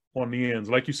up on the ends.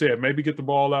 Like you said, maybe get the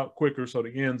ball out quicker so the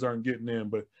ends aren't getting in,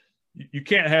 but you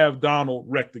can't have Donald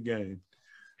wreck the game.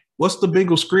 What's the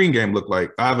Bengals screen game look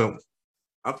like? I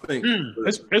think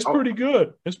it's pretty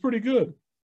good. It's pretty good.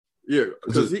 Yeah,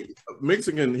 because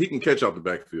Mexican, he can catch out the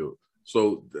backfield.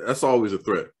 So that's always a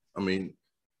threat. I mean,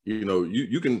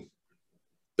 you can –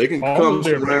 they can come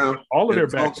around. All of their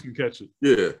backs can catch it.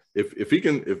 Yeah,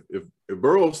 if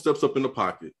Burrow steps up in the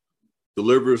pocket,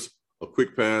 delivers a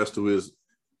quick pass to his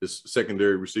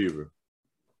secondary receiver.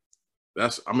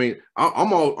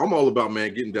 I'm all about,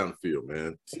 man, getting down the field,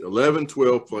 man. 11,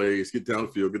 12 plays, get down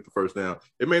the field, get the first down.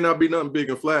 It may not be nothing big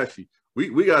and flashy.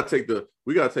 We gotta take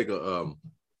a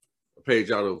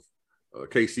page out of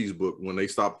KC's book when they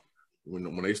stopped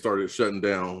when they started shutting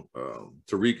down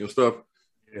Tariq and stuff.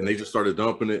 And they just started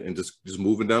dumping it and just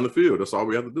moving down the field. That's all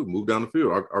we have to do, move down the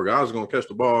field. Our guys are going to catch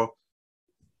the ball.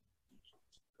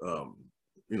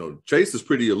 Chase is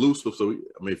pretty elusive. So,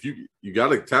 if you got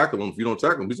to tackle him. If you don't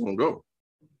tackle him, he's going to go.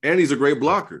 And he's a great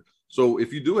blocker. So,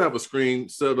 if you do have a screen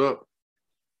set up,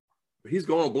 he's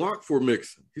going to block for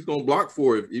Mixon. He's going to block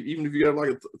for it. Even if you have like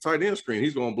a tight end screen,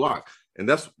 he's going to block. And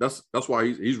that's why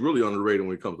he's really underrated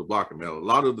when it comes to blocking, man. A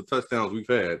lot of the touchdowns we've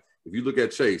had, if you look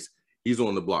at Chase, he's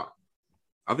on the block.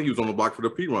 I think he was on the block for the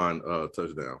P-Ryan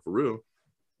touchdown, for real.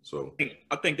 So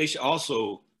I think they should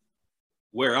also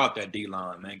wear out that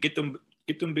D-line, man. Get them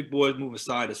big boys moving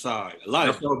side to side. A lot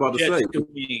of about to say.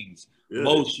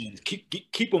 Motions.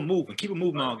 Keep them moving. Keep them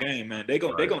moving all game, man. They're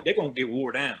gonna get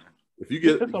wore down. If you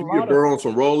get Burrow on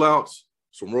some rollouts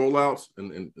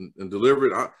and deliver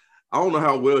it. I don't know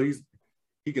how well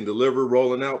he can deliver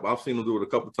rolling out. I've seen him do it a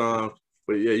couple times.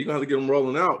 But yeah, you're gonna have to get him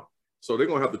rolling out. So they're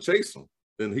gonna have to chase him.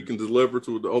 Then he can deliver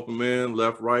to the open man,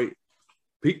 left, right.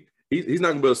 He's not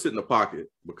gonna be able to sit in the pocket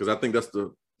because I think that's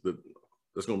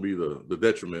that's gonna be the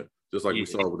detriment, just like we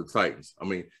saw with the Titans. I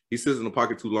mean, he sits in the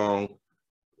pocket too long,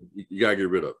 you gotta get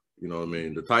rid of him. You know what I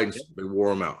mean? The Titans, they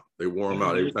wore him out. They wore him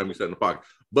out every time he sat in the pocket.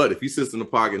 But if he sits in the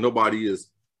pocket,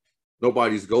 nobody's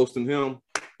ghosting him,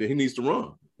 then he needs to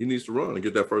run. He needs to run and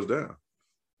get that first down.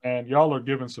 And y'all are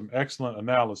giving some excellent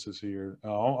analysis here. I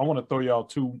want to throw y'all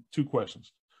two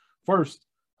questions. First,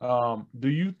 do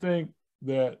you think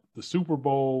that the Super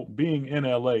Bowl being in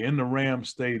LA, in the Rams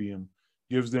Stadium,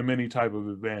 gives them any type of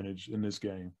advantage in this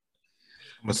game?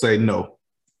 I'm going to say no.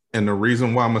 And the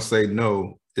reason why I'm going to say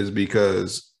no is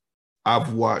because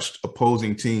I've watched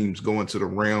opposing teams go into the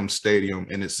Rams Stadium,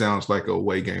 and it sounds like a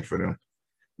away game for them.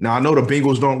 Now, I know the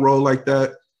Bengals don't roll like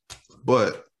that,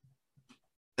 but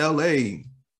LA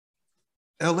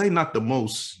not the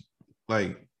most, like,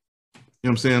 you know what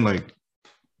I'm saying,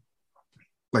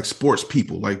 like sports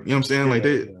people, like, you know what I'm saying, like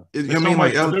I mean,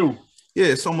 like,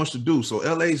 it's so much to do. So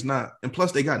LA's not, and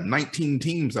plus they got 19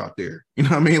 teams out there. You know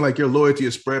what I mean? Like, your loyalty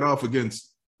is spread off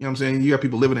against, you know what I'm saying? You got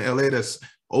people living in LA that's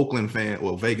Oakland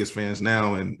Vegas fans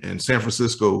now, and San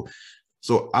Francisco.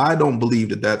 So I don't believe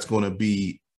that that's going to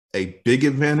be a big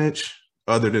advantage,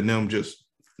 other than them just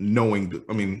knowing.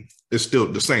 I mean, it's still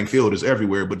the same field as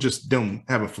everywhere, but just them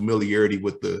having familiarity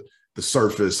with the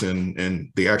surface and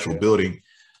the actual building.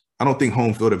 I don't think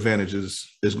home field advantage is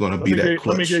going to be that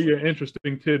clutch. Let me give you an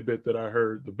interesting tidbit that I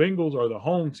heard. The Bengals are the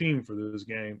home team for this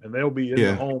game, and they'll be in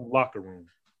the home locker room.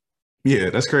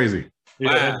 Yeah, that's crazy.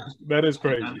 Yeah, that is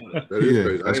crazy.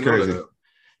 Crazy. That's crazy.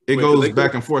 It goes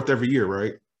back and forth every year,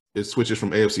 right? It switches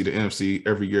from AFC to NFC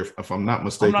every year, if I'm not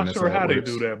mistaken. I'm not sure how they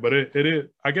do that, but it is.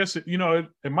 I guess it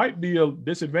might be a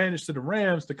disadvantage to the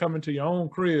Rams to come into your own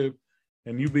crib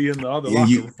and you be in the other locker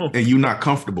room. And you're not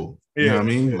comfortable. You know what I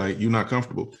mean? Like, you're not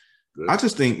comfortable. I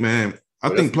just think, man,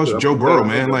 plus Joe Burrow,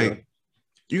 man, like,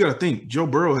 you got to think Joe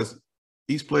Burrow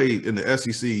he's played in the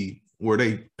SEC where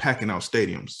they packing out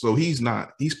stadiums. So he's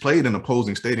played in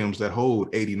opposing stadiums that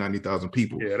hold 80, 90,000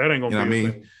 people. Yeah, that ain't going to be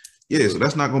a thing. Yeah, so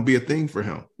that's not going to be a thing for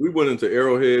him. We went into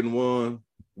Arrowhead and won.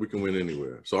 We can win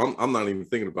anywhere. So I'm not even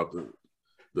thinking about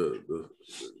the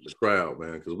crowd,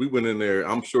 man, because we went in there.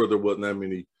 I'm sure there wasn't that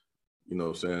many, you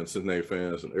know, saying Cincinnati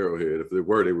fans in Arrowhead. If there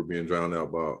were, they were being drowned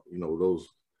out by, you know,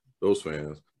 those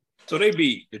fans. So they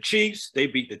beat the Chiefs, they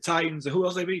beat the Titans, and who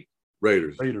else they beat?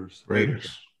 Raiders.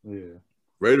 Yeah.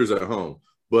 Raiders at home.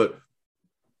 But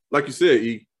like you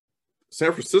said,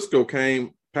 San Francisco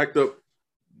came, packed up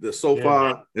the SoFi,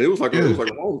 and it was like a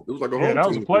home. It was like a home. Yeah, that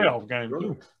was a playoff game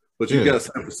too. But you got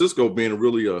San Francisco being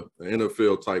really an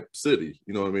NFL type city.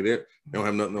 You know what I mean? They don't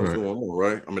have nothing else going on,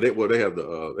 right? I mean, they have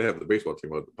the baseball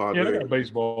team, the Padres. Yeah, they got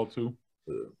baseball too.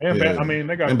 Yeah. And I mean,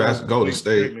 they got Golden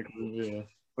State. Yeah.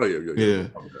 Oh yeah.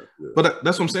 But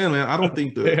that's what I'm saying, man. I don't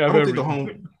think the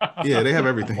home. Yeah, they have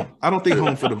everything. I don't think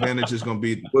home field advantage is going to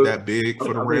be that big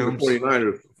for the Rams. The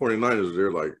 49ers,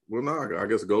 they're like, well, no, I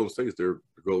guess Golden State's their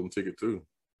golden ticket too.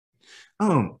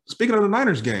 Speaking of the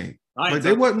Niners game, like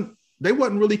they wasn't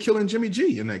really killing Jimmy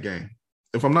G in that game,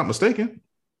 if I'm not mistaken.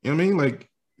 You know what I mean? Like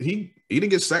he didn't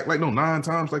get sacked like 9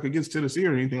 times like against Tennessee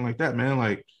or anything like that, man.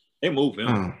 Like they move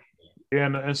him. Yeah,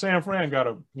 and San Fran got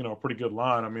a pretty good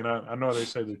line. I mean, I know they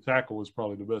say the tackle was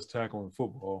probably the best tackle in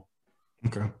football.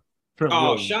 Okay.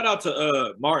 Shout out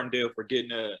to Martindale for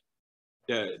getting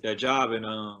that job in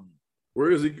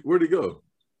where'd he go?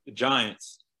 The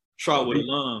Giants. Trotwood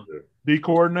alum. D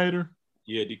coordinator?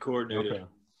 Yeah, D coordinator. Okay.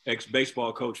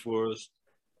 Ex-baseball coach for us.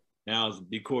 Now is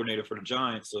D coordinator for the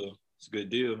Giants, so it's a good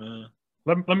deal, man.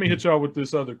 Let me hit y'all with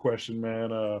this other question,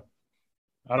 man.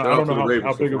 I don't know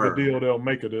how big of a deal they'll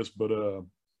make of this, but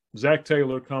Zach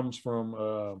Taylor comes from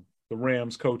the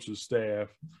Rams coach's staff,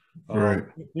 right?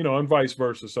 You know, and vice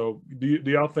versa. So, do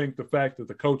y'all think the fact that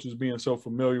the coaches being so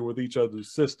familiar with each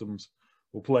other's systems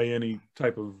will play any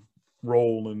type of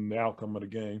role in the outcome of the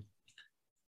game?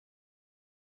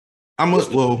 You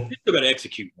still got to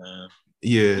execute, man.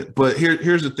 Yeah, but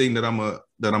here's the thing that I'm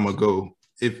gonna go.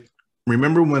 If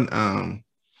remember when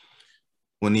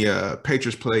the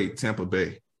Patriots played Tampa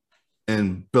Bay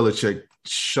and Belichick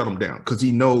shut them down because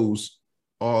he knows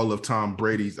all of Tom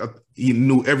Brady's. He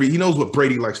knows what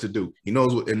Brady likes to do. He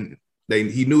knows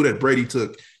he knew that Brady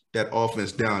took that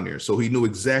offense down there, so he knew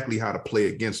exactly how to play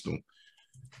against them.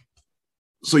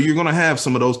 So you're going to have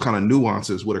some of those kind of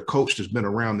nuances with a coach that's been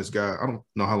around this guy. I don't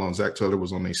know how long Zach Taylor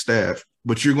was on their staff,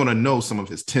 but you're going to know some of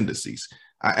his tendencies.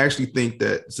 I actually think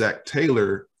that Zach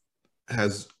Taylor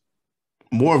has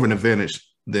more of an advantage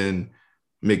than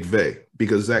McVay,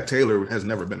 because Zach Taylor has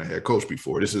never been a head coach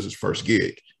before. This is his first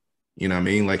gig. You know what I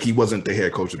mean? Like, he wasn't the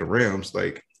head coach of the Rams.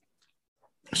 Like,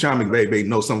 Sean McVay may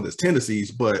know some of his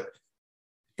tendencies, but you know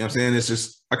what I'm saying? It's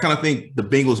just, I kind of think the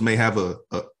Bengals may have a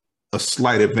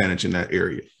slight advantage in that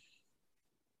area,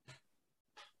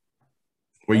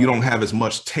 where you don't have as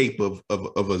much tape of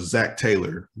a Zach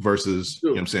Taylor versus, you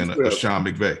know what I'm saying, a Sean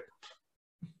McVay.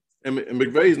 And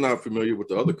McVay's not familiar with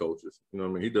the other coaches. You know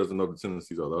what I mean? He doesn't know the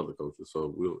tendencies of the other coaches.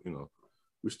 So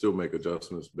we still make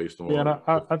adjustments based on. Yeah, and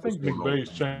I think McVay's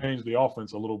changed the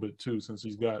offense a little bit too since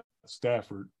he's got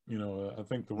Stafford. You know, I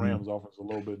think the Rams offense is a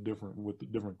little bit different with the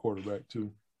different quarterback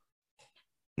too.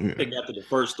 I think after the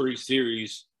first 3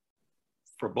 series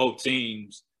for both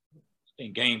teams, I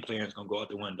think game plan is gonna go out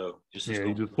the window. You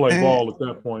just play ball at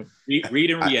that point.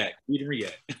 Read and react. Read and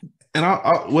react. And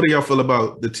what do y'all feel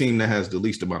about the team that has the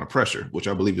least amount of pressure, which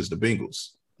I believe is the Bengals?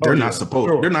 They're not supposed.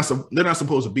 Sure. They're not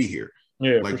supposed to be here.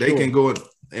 Yeah, like they can go,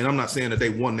 and I'm not saying that they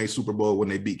won their Super Bowl when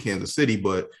they beat Kansas City,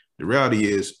 but the reality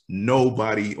is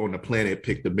nobody on the planet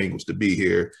picked the Bengals to be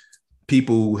here.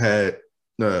 People who had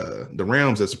the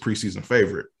Rams as a preseason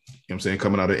favorite, you know what I'm saying,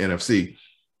 coming out of NFC.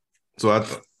 So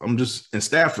I'm just in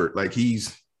Stafford, like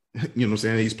he's, you know what I'm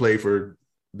saying, he's played for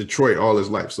Detroit all his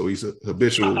life, so he's a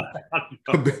habitual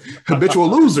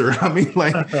loser. I mean,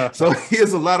 like, so he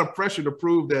has a lot of pressure to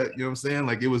prove that, you know what I'm saying,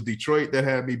 like it was Detroit that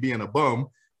had me being a bum.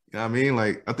 You know what I mean,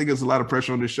 like I think there's a lot of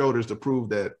pressure on his shoulders to prove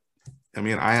that, I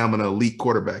mean, I am an elite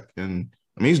quarterback, and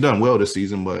I mean he's done well this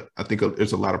season, but I think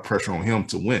there's a lot of pressure on him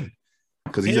to win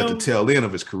because he's at the tail end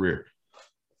of his career.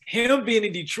 Him being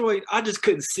in Detroit, I just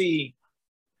couldn't see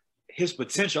his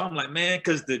potential. I'm like, man,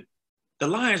 because the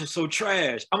Lions are so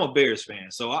trash. I'm a Bears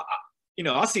fan, so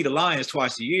I see the Lions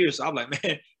twice a year. So I'm like,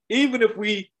 man, even if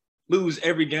we lose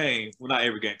every game, well, not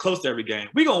every game, close to every game,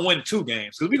 we're gonna win 2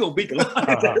 games because we're gonna beat the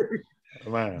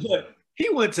Lions. But he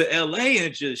went to LA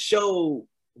and just showed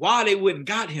why they wouldn't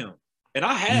got him. And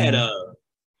I had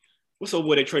what's up?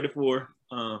 What they traded for?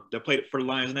 That played for the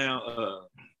Lions now.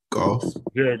 Goff.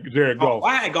 Jared Goff.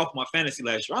 I had Goff in my fantasy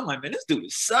last year. I'm like, man, this dude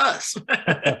is sus.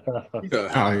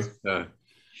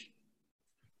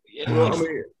 Yeah, well, I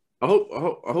mean, I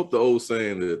hope the old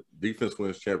saying that defense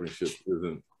wins championships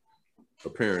isn't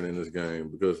apparent in this game,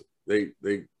 because they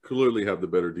clearly have the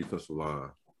better defensive line.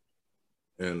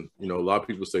 And, you know, a lot of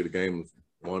people say the game is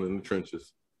won in the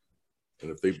trenches.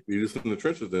 And if they beat us in the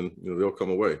trenches, then, you know, they'll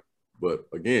come away. But,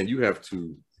 again, you have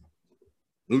to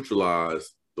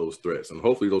neutralize those threats. And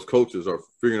hopefully those coaches are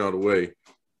figuring out a way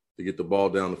to get the ball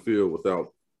down the field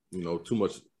without, you know, too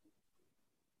much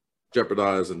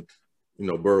jeopardizing, you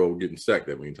know, Burrow getting sacked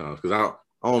that many times. Because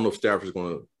I don't know if Stafford's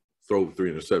going to throw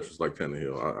 3 interceptions like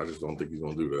Tannehill. I just don't think he's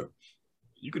going to do that.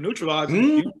 You can neutralize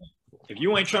him. If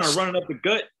you ain't trying to run it up the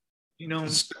gut, you know,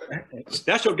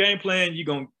 that's your game plan.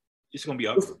 It's gonna be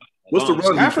up. What's the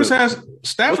run?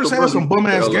 Stafford's had some bum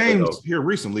ass games here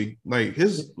recently. Like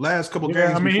his last couple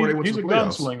games before they went to the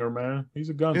playoffs. He's a gunslinger, man. He's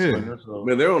a gunslinger. Yeah. So.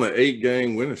 Man, they're on an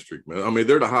 8-game winning streak, man. I mean,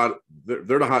 they're the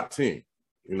hot team.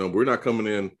 You know, we're not coming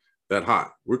in that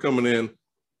hot. We're coming in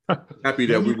happy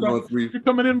that we won 3. You're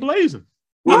coming in blazing.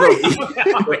 Right.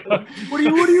 What do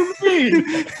you mean?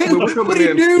 What are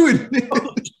you doing?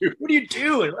 What are you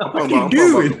doing? I'm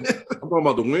talking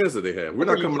about the wins that they have. We're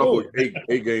not coming off with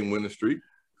 8-game winning streak.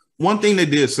 One thing they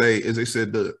did say is they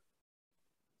said the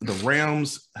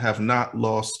Rams have not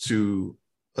lost to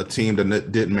a team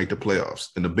that didn't make the playoffs,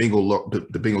 and the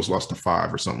Bengals lost to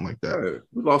 5 or something like that. Hey,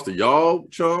 we lost to y'all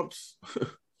chumps.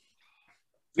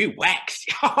 We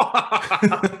waxed.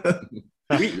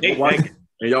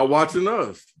 And y'all watching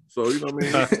us. So, you know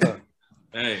what I mean?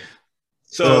 Hey.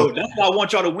 So that's why I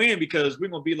want y'all to win, because we're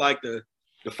going to be like the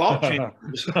default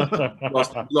champions.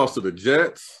 lost to the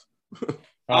Jets.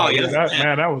 Oh, yeah.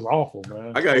 That was awful,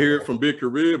 man. I got here from Big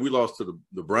Carib. We lost to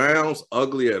the Browns,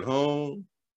 ugly at home.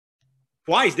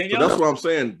 Twice, then y'all. So that's what I'm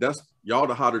saying. That's y'all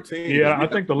the hotter team. Yeah, I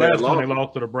think the last time they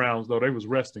lost to the Browns, though, they was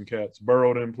resting cats.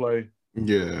 Burrow didn't play.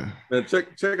 Yeah. And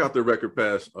check out their record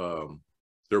past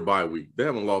their bye week. They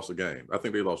haven't lost a game. I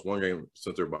think they lost 1 game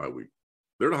since their bye week.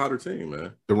 They're the hotter team,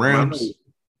 man. The Rams?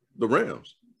 The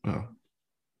Rams. Oh.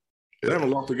 They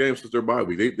haven't lost a game since their bye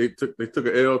week. They took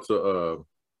an L to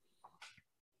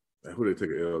who they take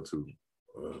an L to?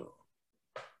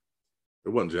 It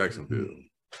wasn't Jacksonville.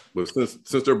 But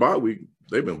since their bye week,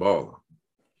 they've been balling.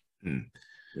 You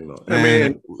know, I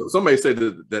mean, somebody said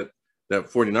that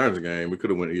 49ers game, we could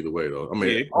have went either way, though. I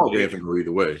mean, all games can go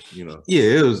either way, you know.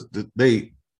 Yeah, it was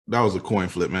that was a coin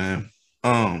flip, man.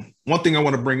 One thing I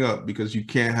want to bring up, because you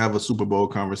can't have a Super Bowl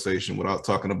conversation without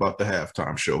talking about the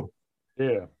halftime show.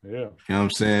 Yeah. You know what I'm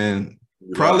saying?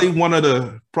 Probably one of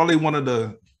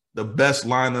the the best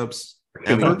lineups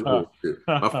My ever.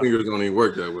 fingers don't even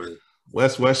work that way.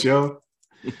 West, yo.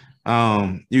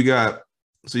 You got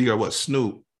what?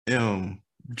 Snoop,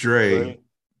 Dre,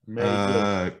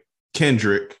 Mary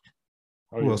Kendrick.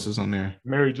 oh, Who yeah. else is on there?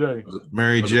 Mary J.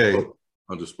 Mary J.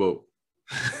 I just spoke.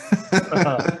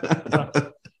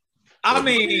 I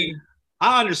mean,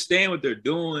 I understand what they're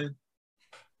doing,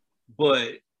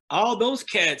 but all those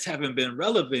cats haven't been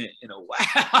relevant in a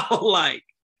while. Like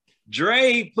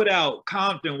Dre put out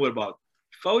Compton, what, about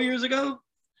 4 years ago?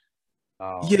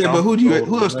 Yeah, but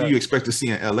who else do you expect to see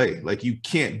in LA? Like, you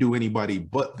can't do anybody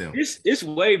but them. It's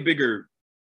way bigger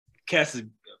cats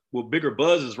with bigger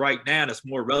buzzes right now that's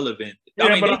more relevant.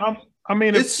 Yeah,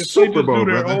 if Super Bowl,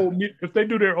 if they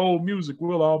do their old music,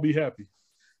 we'll all be happy.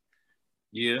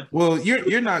 Yeah. Well,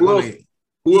 you're not going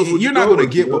to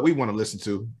get what we want to listen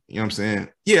to. You know what I'm saying?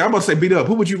 Yeah, I'm about to say beat up.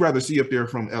 Who would you rather see up there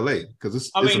from LA? Because it's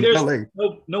there's LA.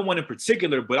 No one in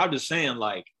particular, but I'm just saying,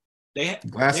 like,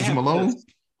 Glasses Malone.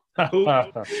 Who? He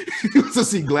wants to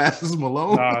see Glasses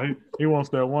Malone. Nah, he wants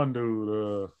that one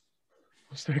dude.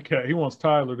 What's that cat? He wants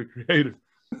Tyler, the creator.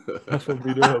 That's what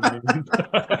beat up.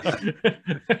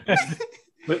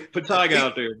 Put Tiger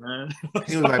out there, man.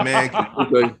 He was like, man,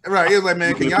 He was like,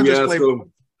 man, can y'all just play? He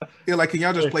was like, can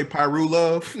y'all just play Pyru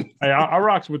Love? Hey, I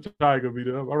rocks with Tiger, beat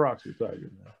up. I rocks with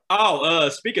Tiger. Man. Oh,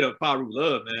 speaking of Pyru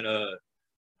Love, man,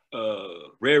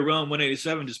 Red Rum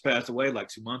 187 just passed away like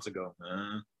 2 months ago,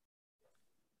 man.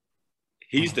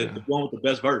 He's the one with the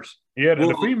best verse. Yeah,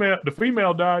 the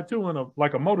female died too in a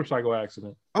motorcycle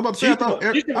accident. I'm about to say,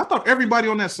 I thought everybody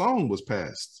on that song was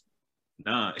passed.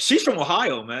 Nah, she's from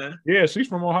Ohio, man. Yeah, she's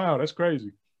from Ohio. That's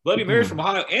crazy. Bloody Mary's from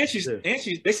Ohio, and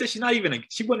they said she's not even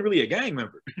she wasn't really a gang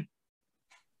member.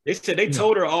 They said they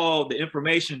told her all the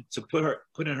information to put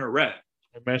in her rap.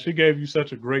 Man, she gave you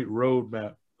such a great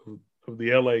roadmap of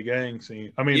the LA gang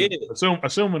scene. I mean,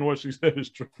 assuming what she said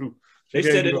is true. They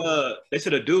said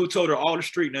a dude told her all the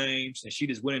street names, and she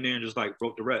just went in there and just like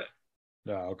wrote the rap.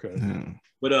 Okay.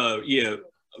 But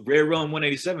Red Rum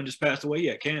 187 just passed away. He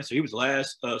had cancer. He was the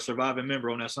last surviving member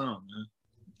on that song, man.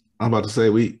 I'm about to say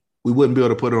we wouldn't be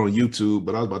able to put it on YouTube,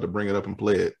 but I was about to bring it up and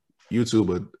play it. YouTube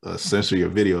would censor your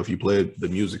video if you played the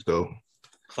music, though.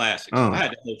 Classic. I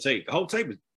had the whole tape. The whole tape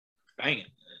was banging.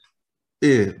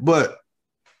 Yeah, but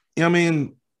you know what I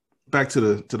mean, back to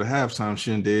the halftime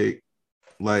shindig.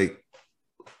 Like,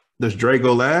 does Dre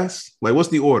go last? Like, what's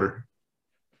the order?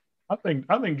 I think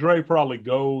Dre probably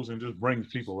goes and just brings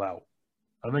people out.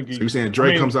 I think so you're saying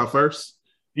Dre comes out first?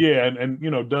 Yeah, and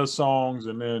does songs,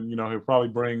 and then he'll probably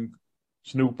bring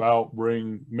Snoop out,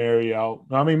 bring Mary out.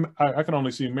 I mean, I can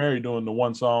only see Mary doing the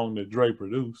one song that Dre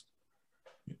produced.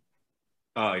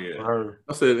 Oh yeah.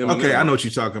 I said Eminem. Okay, I know what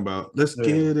you're talking about. Let's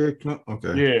get it.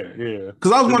 Okay. Yeah.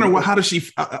 Because I was wondering how does she?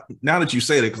 Now that you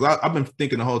say that, because I've been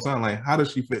thinking the whole time, like, how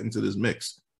does she fit into this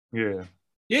mix? Yeah.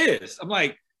 Yes, I'm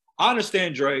like, I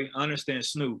understand Dre, I understand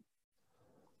Snoop,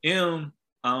 I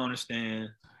understand.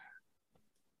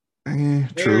 True.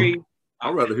 Mary,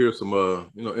 I'd rather hear some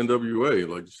NWA,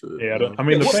 like you said. Yeah, I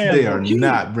mean the fans they are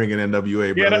not bringing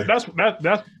NWA. Yeah,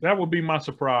 brother. that would be my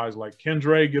surprise. Like, can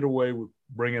Dre get away with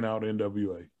bringing out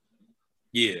NWA?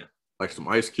 Yeah, like some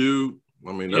Ice Cube.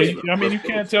 I mean, you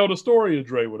can't tell the story of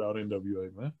Dre without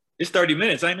NWA, man. It's 30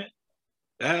 minutes, ain't it?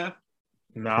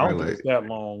 No, I don't think it's that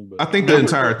long. But I think the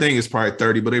entire thing is probably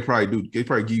 30, but they probably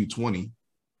give you 20.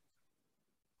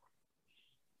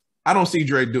 I don't see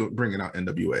Dre bringing out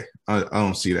NWA. I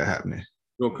don't see that happening.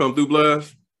 You gonna come through,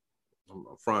 Blast? I'm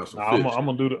frying some fish. I'm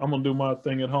gonna do my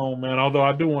thing at home, man. Although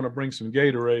I do want to bring some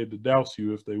Gatorade to douse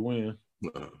you if they win.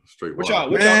 Straight. What y'all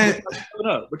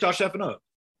chefing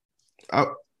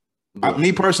up?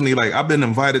 Me personally, like, I've been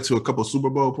invited to a couple Super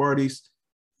Bowl parties,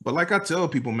 but like I tell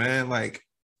people, man, like,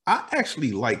 I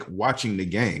actually like watching the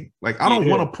game. Like, I don't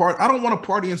want to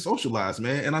party and socialize,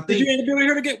 man. And I think you ain't gonna be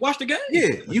here to watch the game.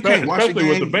 Yeah, you can't watch the game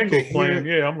with the Bengals playing.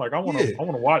 Yeah, I'm like, I want to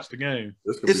watch the game.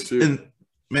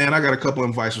 Man, I got a couple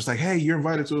invites. It's like, hey, you're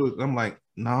invited to it. I'm like,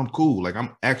 nah, I'm cool. Like,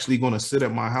 I'm actually going to sit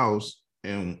at my house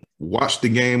and watch the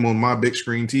game on my big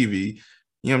screen TV.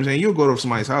 You know what I'm saying? You'll go to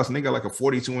somebody's house and they got like a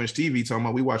 42-inch TV talking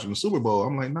about we watching the Super Bowl.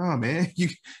 I'm like, nah, man.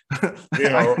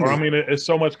 It's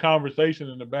so much conversation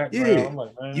in the background. Yeah, I'm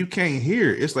like, man, you can't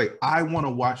hear it. It's like, I want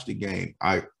to watch the game.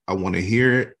 I want to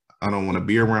hear it. I don't want to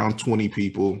be around 20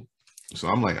 people. So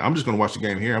I'm like, I'm just going to watch the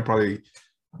game here. I'll probably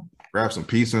grab some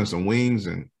pizza and some wings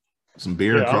and some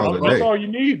beer and call it a day. That's all you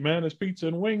need, man. Is pizza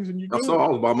and wings, and you. I saw I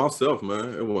was by myself,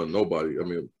 man. It wasn't nobody. I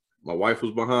mean, my wife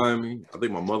was behind me. I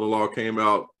think my mother-in-law came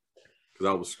out because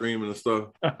I was screaming and stuff.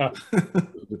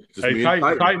 Hey,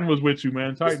 Titan was with you,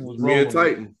 man. Titan was me and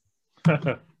Titan.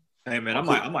 Hey, man,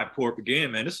 I might pour up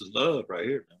again, man. This is love right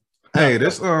here, man. Hey,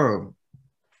 this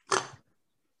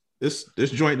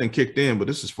joint done kicked in, but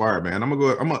this is fire, man. I'm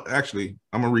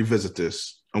gonna revisit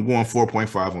this. I'm going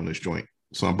 4.5 on this joint.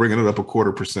 So I'm bringing it up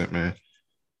 0.25%, man.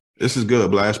 This is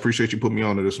good, Blast. Appreciate you putting me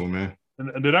on to this one, man.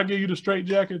 And did I give you the straight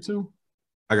jacket too?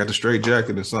 I got the straight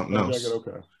jacket and something else. Jacket,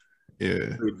 okay.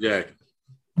 Yeah. Straight jacket.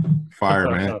 Fire,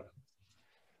 man.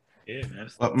 Yeah, man.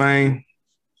 Up, man. You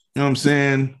know what I'm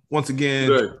saying? Once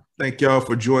again, thank y'all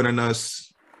for joining us.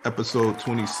 Episode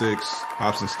 26,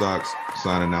 Hops and Stocks,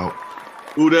 signing out.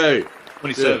 Who day?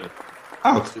 27.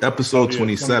 Oh, episode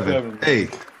 27. 27. Hey,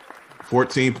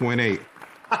 14.8.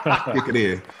 Kick it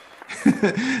in.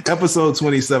 Episode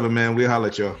 27, man. We'll holler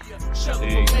at y'all. Shut up,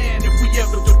 man, if we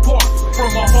ever depart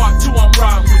from my heart to I'm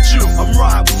riding with you. I'm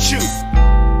riding with you.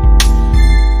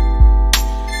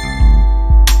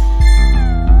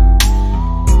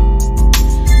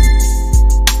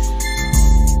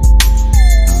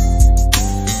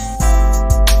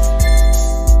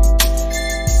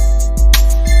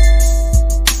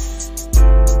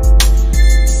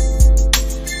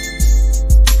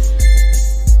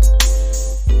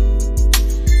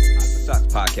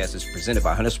 Podcast is presented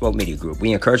by H&S Ball Media Group.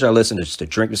 We encourage our listeners to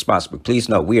drink responsibly. Please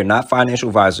note, we are not financial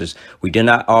advisors. We do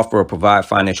not offer or provide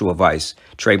financial advice.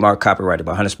 Trademark copyrighted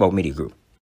by H&S Ball Media Group.